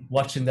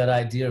watching that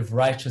idea of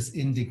righteous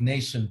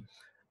indignation.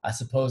 I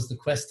suppose the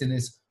question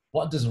is,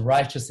 what does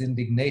righteous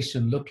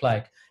indignation look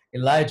like?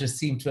 Elijah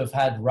seemed to have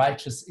had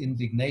righteous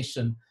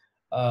indignation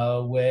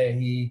where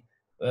he,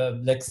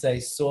 let's say,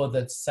 saw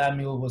that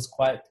Saul was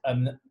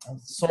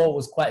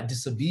quite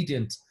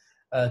disobedient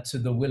to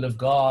the will of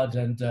God,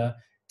 and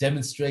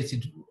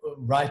demonstrated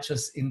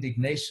righteous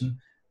indignation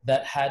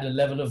that had a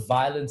level of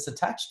violence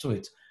attached to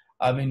it.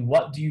 I mean,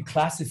 what do you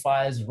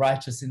classify as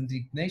righteous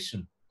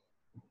indignation?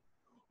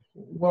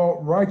 Well,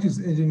 righteous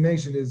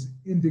indignation is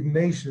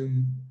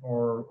indignation,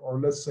 or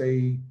let's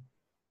say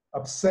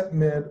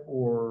upsetment,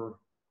 or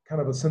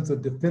kind of a sense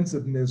of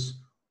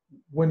defensiveness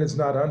when it's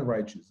not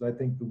unrighteous. I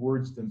think the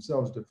words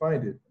themselves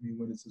defined it. I mean,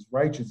 when it says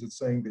righteous, it's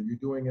saying that you're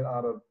doing it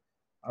out of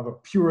a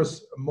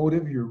purest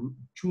motive. You're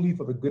truly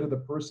for the good of the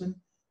person.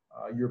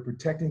 You're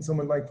protecting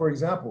someone. Like, for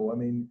example, I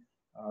mean,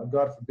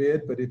 God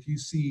forbid, but if you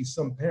see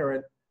some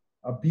parent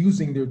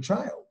abusing their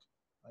child,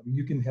 I mean,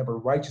 you can have a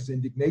righteous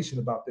indignation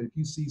about that. If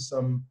you see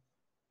some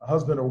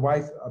husband or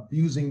wife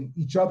abusing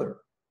each other,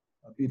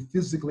 be it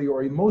physically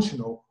or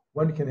emotional,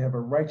 one can have a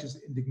righteous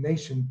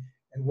indignation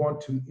and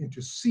want to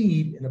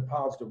intercede in a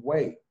positive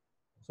way.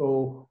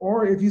 So,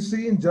 or if you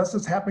see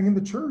injustice happening in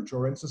the church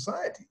or in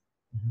society.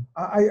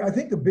 I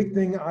think the big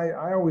thing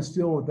I always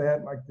feel with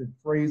that, like the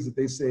phrase that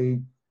they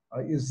say,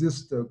 is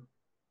this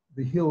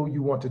the hill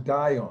you want to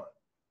die on?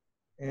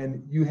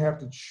 And you have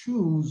to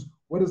choose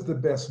what is the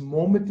best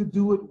moment to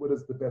do it, what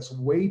is the best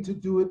way to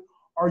do it.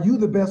 Are you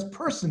the best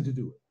person to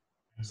do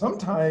it?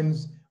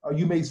 Sometimes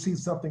you may see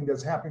something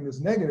that's happening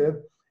that's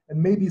negative,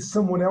 and maybe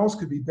someone else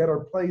could be better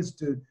placed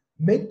to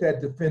make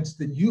that defense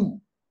than you.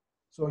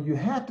 So you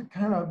have to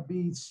kind of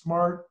be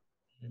smart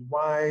and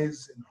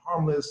wise and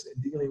harmless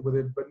in dealing with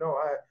it. But no,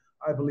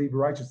 I believe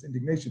righteous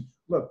indignation.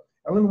 Look,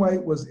 Ellen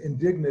White was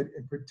indignant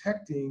in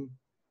protecting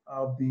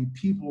the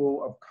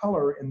people of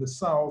color in the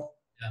South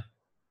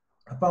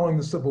following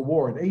the Civil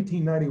War. In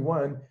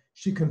 1891,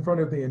 she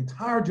confronted the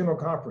entire General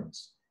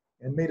Conference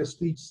and made a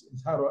speech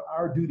entitled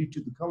 "Our Duty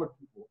to the Colored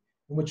People,"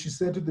 in which she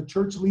said to the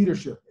church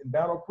leadership in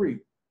Battle Creek,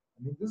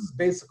 I mean, this is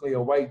basically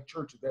a white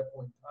church at that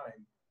point in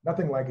time,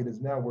 nothing like it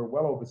is now. We're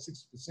well over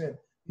 60%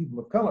 people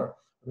of color.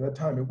 At that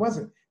time, it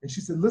wasn't. And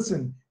she said,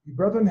 listen, you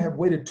brethren have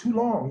waited too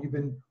long. You've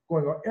been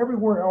going on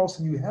everywhere else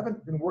and you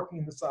haven't been working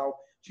in the South.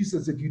 She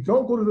says, if you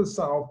don't go to the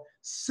South,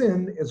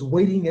 sin is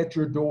waiting at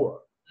your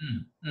door.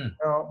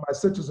 Now, my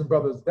sisters and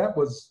brothers, that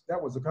was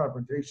a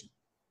confrontation.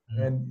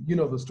 And you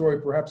know the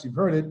story, perhaps you've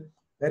heard it,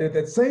 that at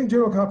that same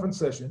General Conference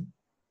session,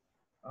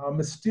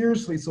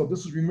 mysteriously, so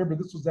this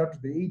was after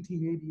the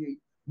 1888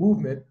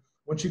 movement,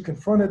 when she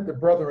confronted the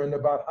brethren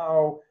about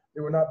how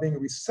they were not being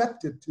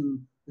receptive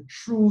to the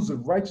truths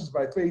of righteousness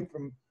by faith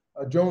from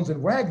Jones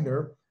and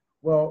Wagner.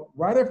 Well,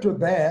 right after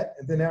that,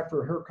 and then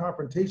after her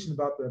confrontation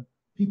about the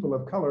people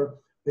of color,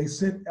 they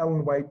sent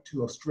Ellen White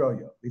to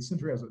Australia. They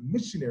sent her as a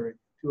missionary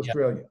to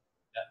Australia.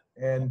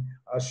 And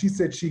she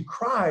said she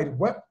cried,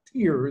 wept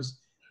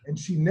tears, and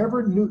she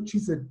never knew. She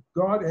said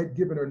God had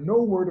given her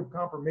no word of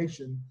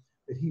confirmation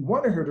that he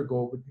wanted her to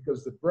go, but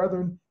because the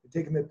brethren had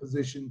taken that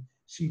position,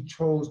 she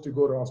chose to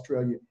go to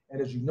Australia.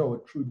 And as you know,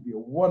 it proved to be a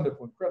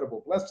wonderful,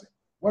 incredible blessing,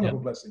 wonderful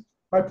blessing.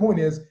 My point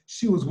is,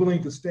 she was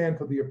willing to stand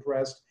for the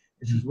oppressed,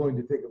 and she was willing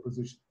to take a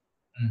position.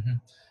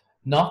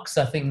 Knox,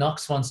 I think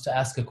Knox wants to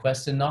ask a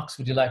question. Knox,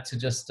 would you like to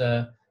just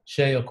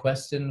share your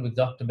question with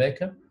Dr.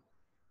 Baker?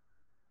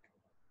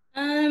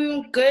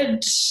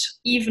 Good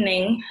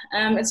evening.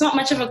 It's not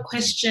much of a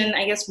question,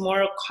 I guess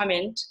more a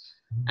comment.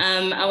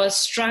 I was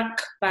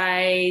struck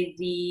by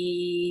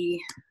the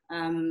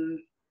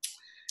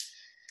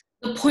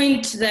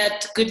point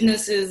that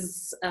goodness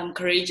is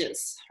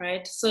courageous,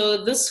 right?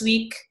 So this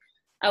week,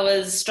 I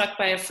was struck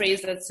by a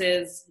phrase that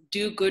says,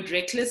 do good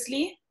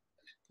recklessly.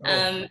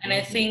 And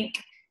I think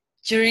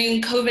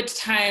during COVID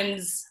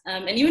times,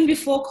 and even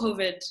before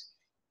COVID,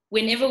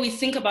 whenever we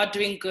think about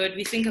doing good,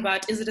 we think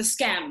about, is it a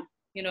scam?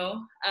 You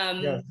know?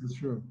 Yes, that's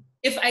true.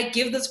 If I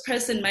give this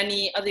person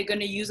money, are they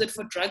going to use it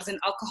for drugs and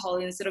alcohol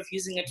instead of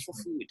using it for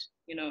food?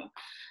 You know,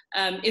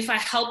 if I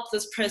help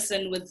this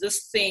person with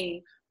this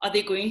thing, are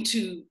they going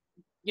to,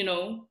 you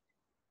know,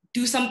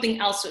 do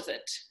something else with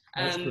it?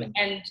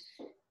 And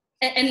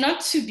not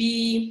to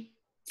be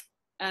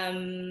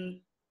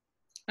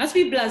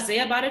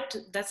blasé about it.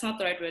 That's not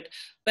the right word.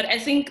 But I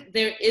think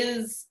there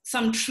is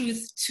some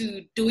truth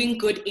to doing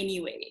good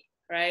anyway,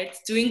 right?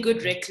 Doing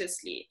good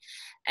recklessly,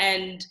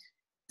 and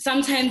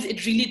sometimes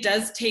it really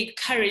does take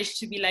courage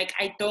to be like,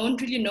 I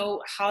don't really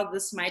know how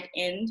this might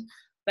end,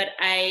 but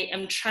I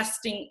am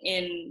trusting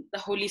in the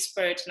Holy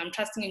Spirit and I'm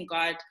trusting in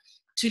God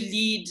to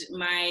lead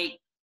my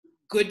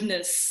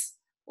goodness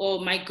or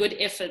my good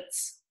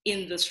efforts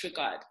in this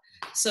regard.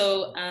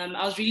 So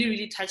I was really,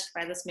 really touched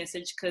by this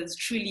message, because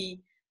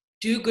truly,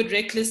 do good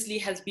recklessly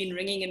has been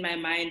ringing in my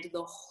mind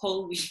the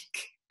whole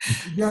week.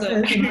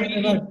 Yeah,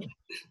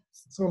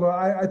 so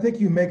I think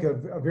you make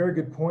a very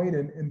good point,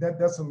 and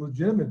that's a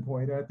legitimate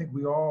point. I think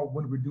we all,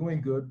 when we're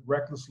doing good,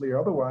 recklessly or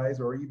otherwise,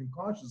 or even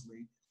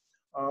cautiously,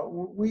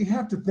 we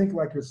have to think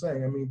like you're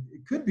saying. I mean,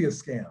 it could be a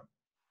scam.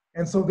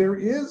 And so there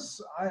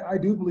is, I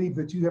do believe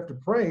that you have to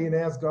pray and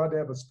ask God to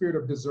have a spirit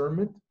of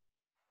discernment,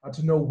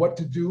 to know what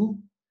to do.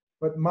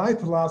 But my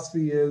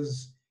philosophy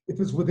is, if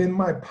it's within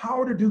my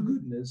power to do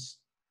goodness,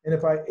 and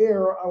if I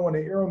err, I want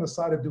to err on the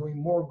side of doing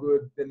more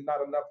good than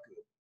not enough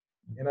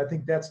good. And I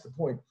think that's the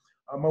point.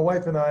 My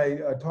wife and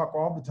I talk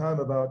all the time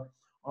about,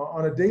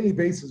 on a daily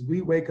basis,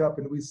 we wake up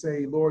and we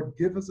say, Lord,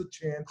 give us a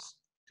chance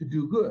to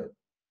do good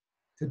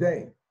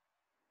today.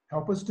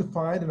 Help us to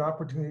find an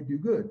opportunity to do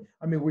good.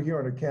 I mean, we're here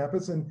on a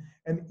campus, and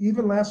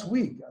even last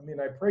week, I mean,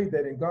 I prayed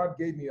that, and God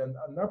gave me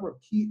a number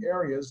of key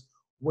areas,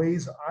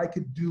 ways I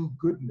could do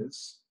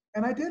goodness,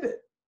 and I did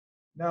it.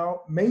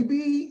 Now,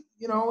 maybe,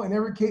 you know, in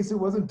every case, it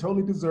wasn't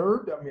totally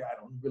deserved. I mean, I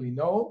don't really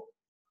know.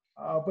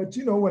 But,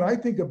 you know, when I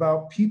think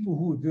about people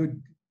who have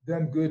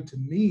done good to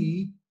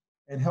me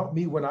and helped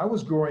me when I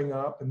was growing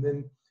up, and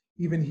then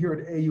even here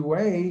at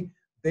AUA,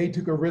 they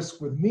took a risk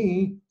with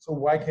me, so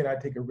why can't I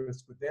take a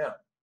risk with them?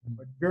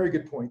 But very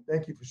good point.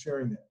 Thank you for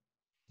sharing that.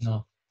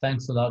 No,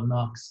 thanks a lot,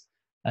 Knox.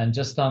 And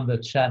just on the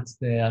chats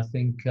there, I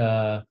think,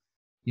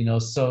 you know,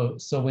 so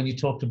when you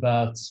talked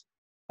about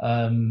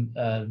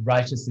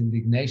righteous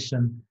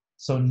indignation,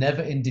 so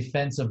never in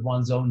defense of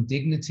one's own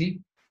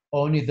dignity,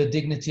 only the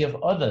dignity of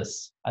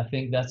others. I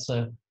think that's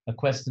a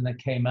question that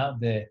came out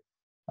there.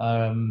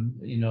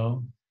 You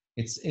know,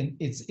 it's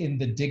in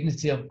the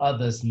dignity of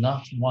others,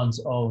 not one's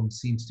own,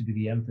 seems to be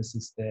the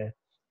emphasis there.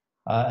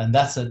 And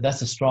that's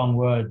a strong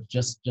word,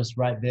 just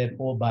right there,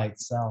 all by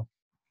itself.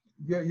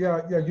 Yeah.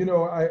 You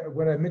know,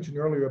 when I mentioned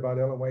earlier about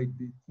Ellen White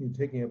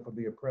taking it for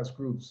the oppressed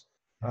groups,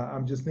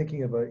 I'm just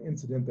thinking of an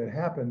incident that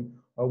happened.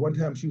 One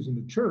time she was in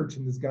the church,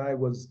 and this guy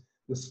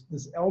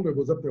this elder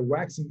was up there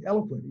waxing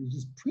eloquent. He was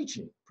just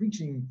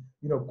preaching,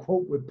 you know,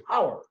 quote, with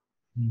power.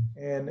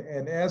 And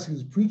as he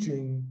was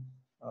preaching,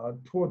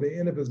 toward the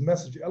end of his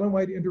message, Ellen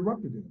White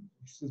interrupted him.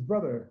 She says,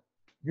 "Brother,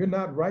 you're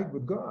not right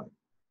with God."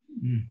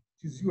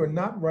 She says, "You are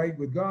not right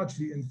with God."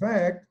 In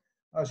fact,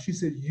 she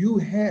said, you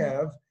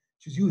have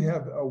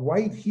a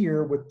wife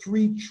here with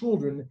 3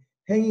 children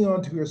hanging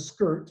onto your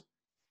skirt,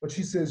 but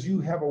she says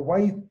you have a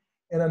wife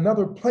in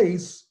another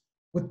place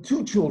with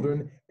 2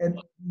 children, and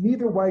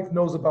neither wife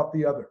knows about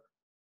the other.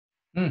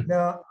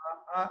 Now,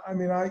 I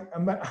mean,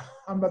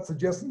 I'm not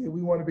suggesting that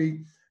we want to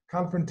be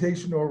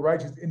confrontational or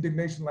righteous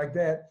indignation like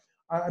that.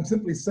 I'm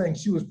simply saying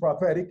she was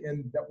prophetic,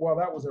 and that while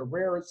that was a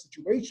rare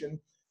situation,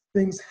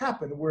 things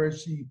happened where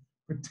she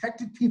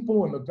protected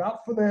people and looked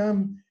out for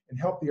them and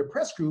helped the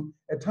oppressed group.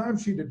 At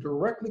times, she had to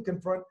directly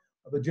confront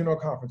the General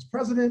Conference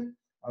president,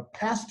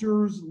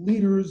 pastors,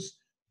 leaders,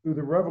 through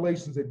the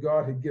revelations that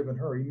God had given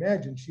her.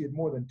 Imagine, she had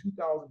more than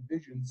 2,000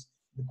 visions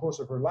in the course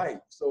of her life.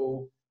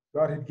 So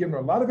God had given her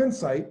a lot of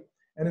insight.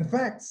 And in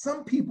fact,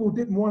 some people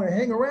didn't want to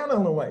hang around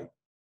Ellen White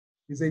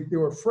because they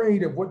were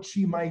afraid of what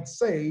she might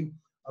say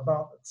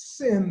about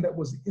sin that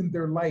was in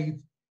their life.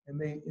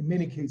 And they, in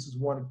many cases,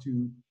 wanted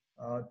to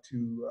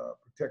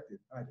protect it.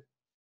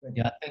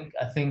 Yeah,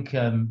 I think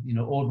you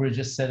know, Aubrey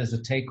just said as a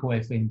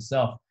takeaway for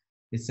himself,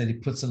 it said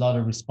it puts a lot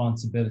of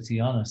responsibility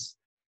on us.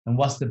 And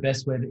what's the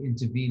best way to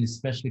intervene,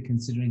 especially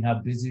considering how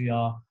busy we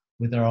are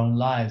with our own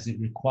lives? It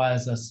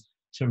requires us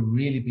to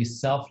really be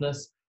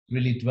selfless,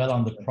 really dwell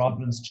on the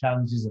problems,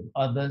 challenges of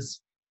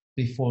others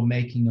before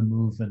making a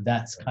move. And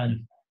that's kind of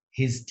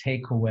his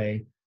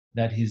takeaway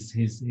that he's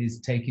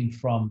taking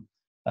from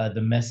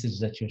the message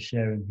that you're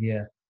sharing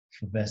here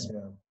for Vesper.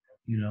 Yeah.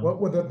 You know,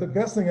 well, the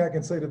best thing I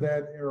can say to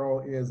that,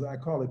 Errol, is I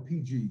call it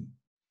PG.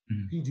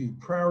 PG,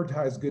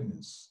 prioritize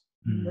goodness.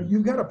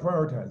 You've got to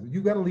prioritize it.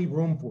 You've got to leave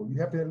room for it. You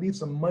have to leave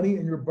some money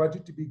in your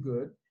budget to be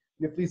good.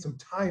 You have to leave some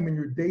time in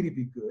your day to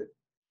be good.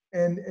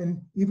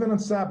 And even on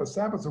Sabbath,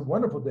 Sabbaths are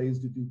wonderful days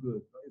to do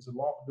good. Is it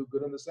lawful to do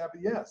good on the Sabbath?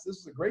 Yes, this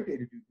is a great day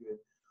to do good.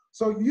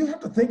 So you have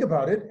to think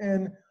about it.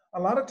 And a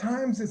lot of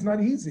times it's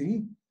not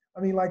easy. I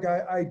mean, like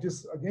I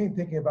just, again,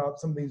 thinking about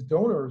some of these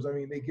donors, I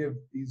mean, they give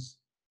these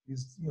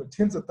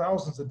tens of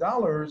thousands of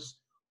dollars.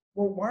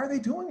 Well, why are they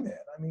doing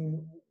that? I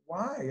mean,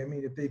 why? I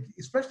mean,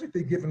 especially if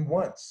they've given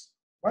once,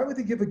 why would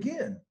they give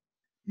again?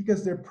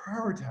 Because they're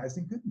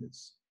prioritizing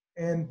goodness.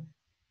 And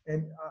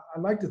I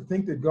like to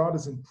think that God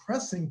is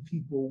impressing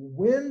people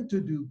when to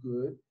do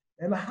good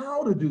and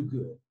how to do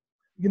good.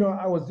 You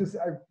know,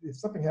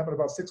 something happened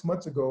about 6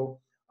 months ago.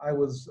 I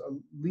was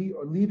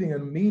leaving a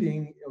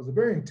meeting. It was a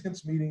very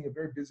intense meeting, a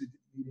very busy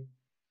meeting,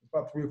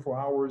 about 3 or 4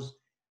 hours.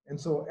 And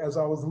so as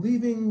I was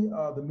leaving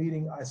the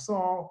meeting, I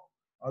saw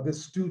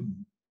this student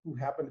who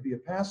happened to be a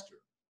pastor.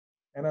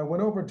 And I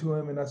went over to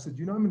him and I said,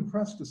 you know, I'm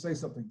impressed to say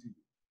something to you.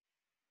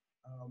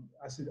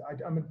 I said,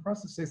 I'm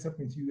impressed to say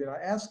something to you. And I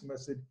asked him, I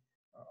said,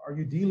 are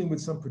you dealing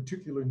with some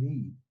particular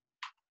need?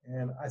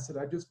 And I said,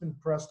 I've just been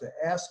pressed to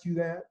ask you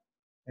that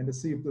and to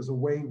see if there's a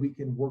way we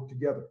can work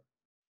together.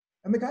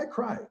 And the guy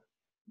cried.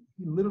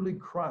 He literally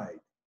cried.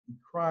 He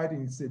cried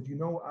and he said, you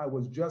know, I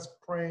was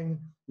just praying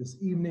this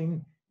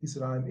evening. He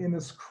said, I'm in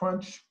this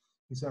crunch.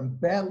 He said, I'm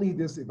badly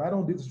this. If I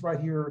don't do this right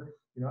here,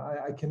 you know,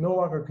 I can no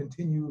longer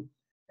continue.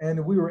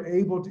 And we were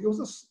able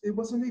to, it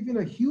wasn't even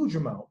a huge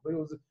amount, but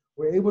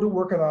we're able to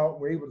work it out.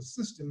 We're able to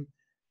assist him.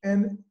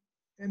 And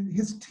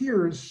his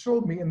tears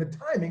showed me, and the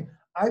timing,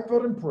 I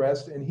felt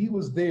impressed, and he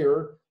was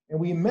there, and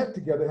we met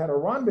together, had a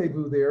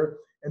rendezvous there,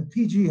 and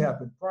PG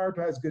happened,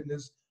 prioritize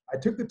goodness. I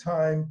took the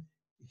time,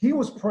 he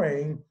was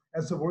praying,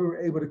 and so we were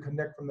able to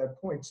connect from that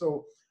point.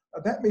 So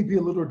that may be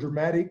a little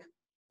dramatic,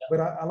 but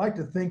I like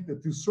to think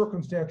that through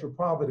circumstantial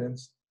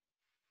providence,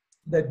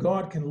 that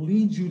God can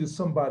lead you to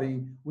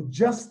somebody with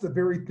just the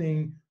very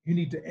thing you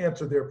need to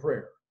answer their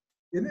prayer.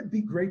 Isn't it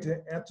be great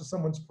to answer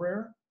someone's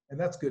prayer? And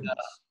that's goodness.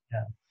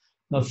 Yeah.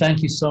 No,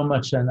 thank you so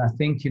much. And I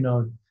think,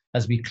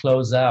 as we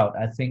close out,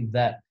 I think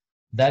that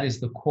is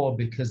the core,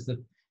 because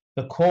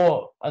the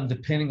core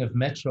underpinning of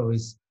Metro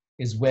is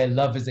where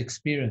love is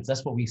experienced.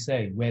 That's what we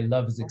say, where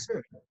love is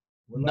experienced.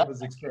 Where love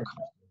is experienced.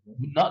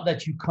 Not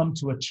that you come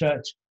to a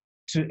church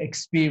to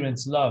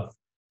experience love,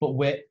 but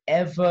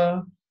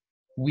wherever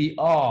we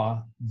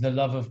are, the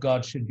love of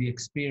God should be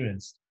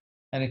experienced,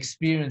 and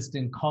experienced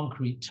in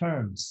concrete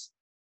terms.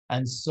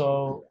 And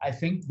so I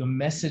think the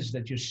message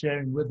that you're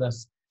sharing with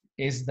us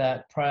is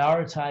that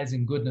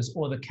prioritizing goodness,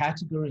 or the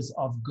categories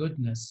of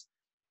goodness,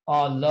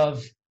 are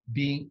love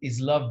being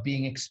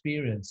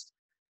experienced.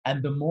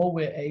 And the more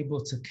we're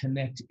able to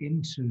connect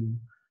into,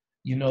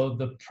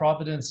 the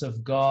providence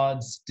of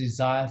God's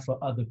desire for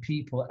other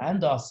people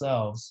and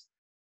ourselves,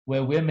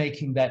 where we're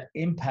making that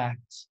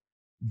impact,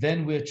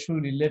 then we're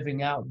truly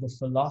living out the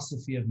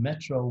philosophy of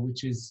Metro,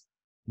 which is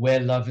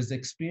where love is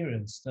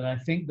experienced. And I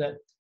think that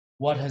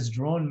what has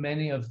drawn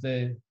many of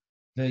the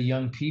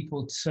young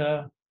people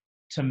to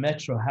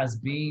Metro has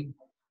been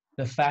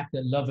the fact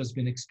that love has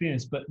been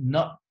experienced, but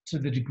not to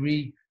the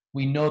degree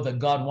we know that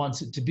God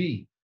wants it to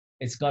be.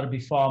 It's got to be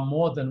far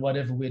more than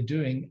whatever we're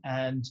doing.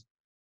 And,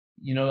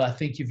 I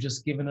think you've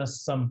just given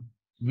us some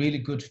really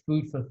good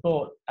food for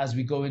thought as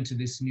we go into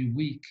this new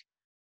week,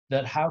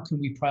 that how can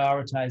we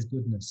prioritize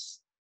goodness?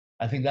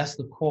 I think that's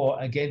the core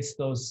against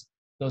those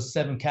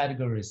 7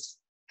 categories.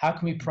 How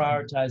can we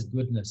prioritize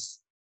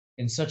goodness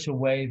in such a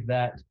way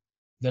that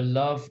the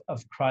love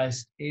of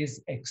Christ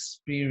is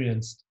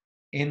experienced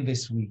in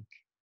this week?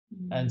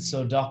 And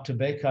so, Dr.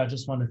 Baker, I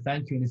just want to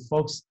thank you. And if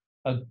folks,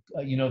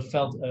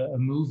 felt a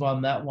move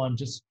on that one,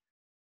 just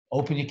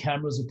open your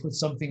cameras or put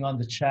something on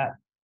the chat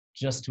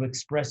just to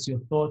express your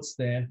thoughts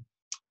there,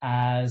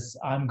 as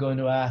I'm going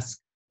to ask,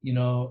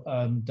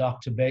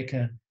 Dr.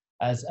 Baker,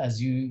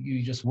 as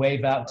you just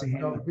wave out to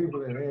him. Tell the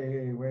people that,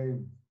 hey, wave.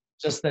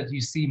 Just that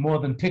you see more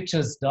than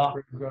pictures, Doc.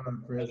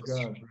 Praise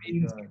God.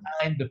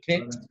 Behind the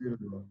pit.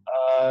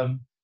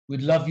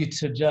 We'd love you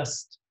to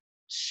just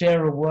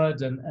share a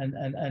word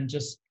and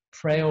just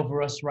pray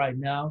over us right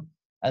now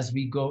as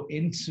we go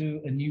into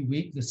a new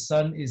week. The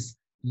sun is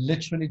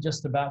literally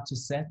just about to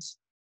set.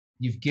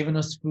 You've given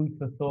us food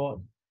for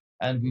thought,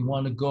 and we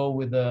want to go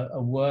with a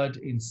word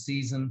in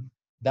season,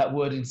 that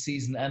word in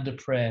season, and a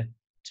prayer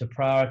to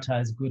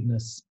prioritize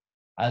goodness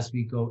as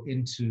we go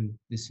into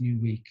this new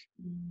week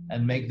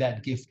and make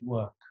that gift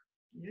work.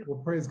 Well,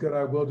 praise God,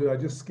 I will do. I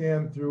just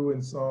scanned through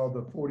and saw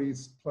the 40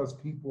 plus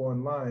people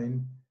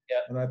online. Yeah.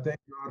 And I thank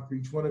God for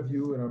each one of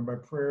you, and on my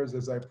prayers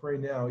as I pray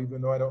now,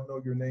 even though I don't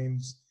know your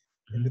names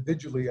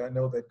individually, I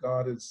know that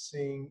God is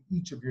seeing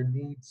each of your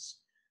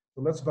needs.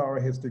 So let's bow our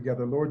heads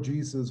together. Lord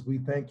Jesus, we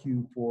thank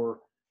you for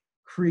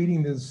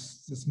creating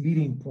this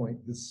meeting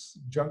point, this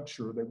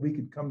juncture that we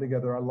could come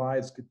together, our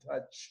lives could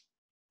touch.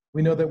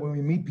 We know that when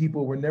we meet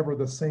people, we're never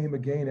the same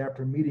again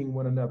after meeting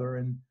one another,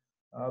 and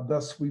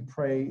thus we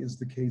pray is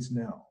the case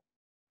now.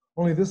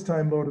 Only this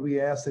time, Lord, we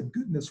ask that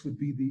goodness would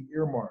be the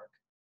earmark.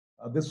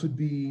 This would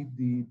be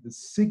the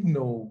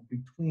signal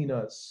between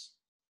us.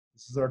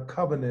 This is our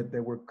covenant,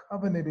 that we're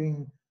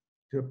covenanting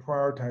to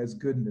prioritize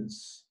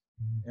goodness,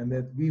 and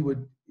that we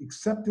would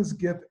accept this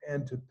gift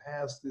and to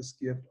pass this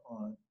gift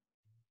on.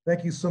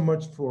 Thank you so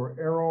much for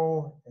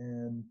Errol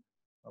and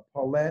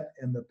Paulette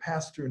and the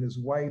pastor and his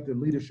wife, the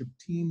leadership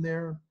team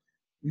there.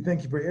 We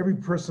thank you for every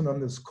person on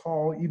this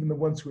call, even the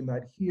ones who are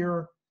not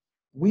here.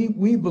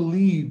 We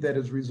believe that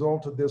as a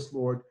result of this,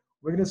 Lord,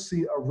 we're going to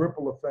see a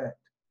ripple effect,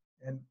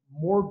 and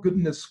more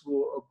goodness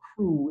will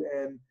accrue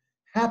and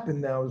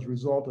happen now as a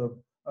result of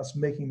us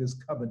making this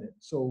covenant.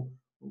 So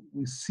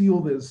we seal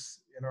this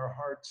in our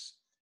hearts.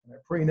 And I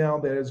pray now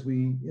that as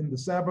we end the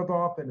Sabbath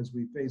off and as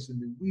we face a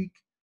new week,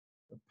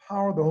 the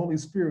power of the Holy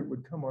Spirit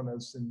would come on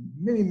us in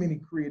many, many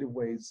creative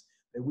ways,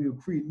 that we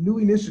would create new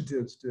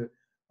initiatives to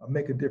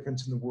make a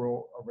difference in the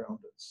world around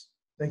us.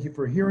 Thank you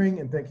for hearing,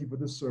 and thank you for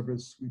this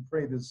service. We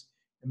pray this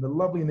in the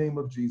lovely name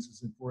of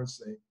Jesus, and for his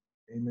sake,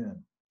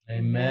 amen.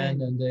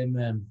 Amen and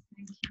amen.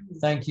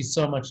 Thank you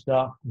so much,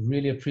 Doc.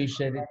 Really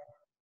appreciate it.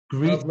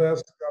 God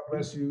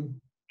bless you.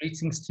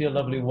 Greetings to your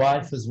lovely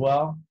wife as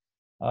well.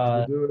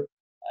 Do it.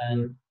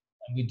 And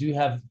we do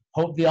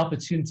hope the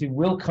opportunity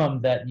will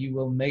come that you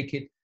will make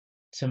it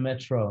to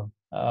Metro.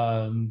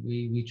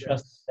 We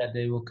trust that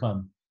day will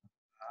come.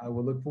 I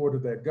will look forward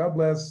to that. God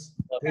bless.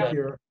 Take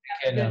care.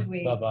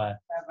 Bye-bye.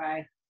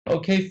 Bye-bye.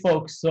 Okay,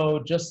 folks.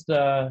 So just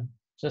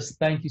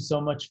thank you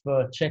so much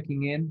for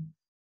checking in.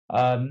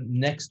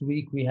 Next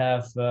week we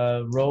have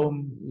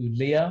Rome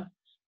Leah,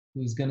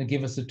 who's going to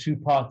give us a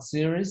 2-part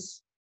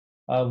series,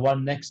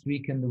 one next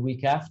week and the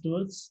week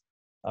afterwards.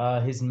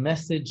 His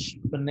message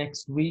for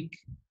next week,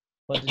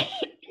 what did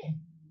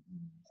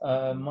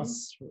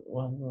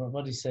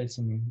he say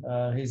to me?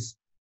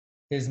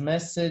 His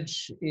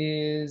message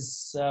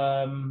is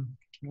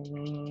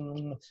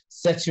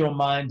set your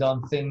mind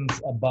on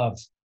things above.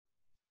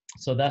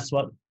 So that's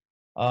what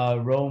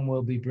Rome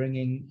will be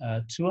bringing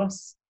to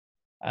us.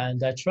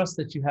 And I trust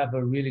that you have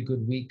a really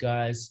good week,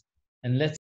 guys. And let's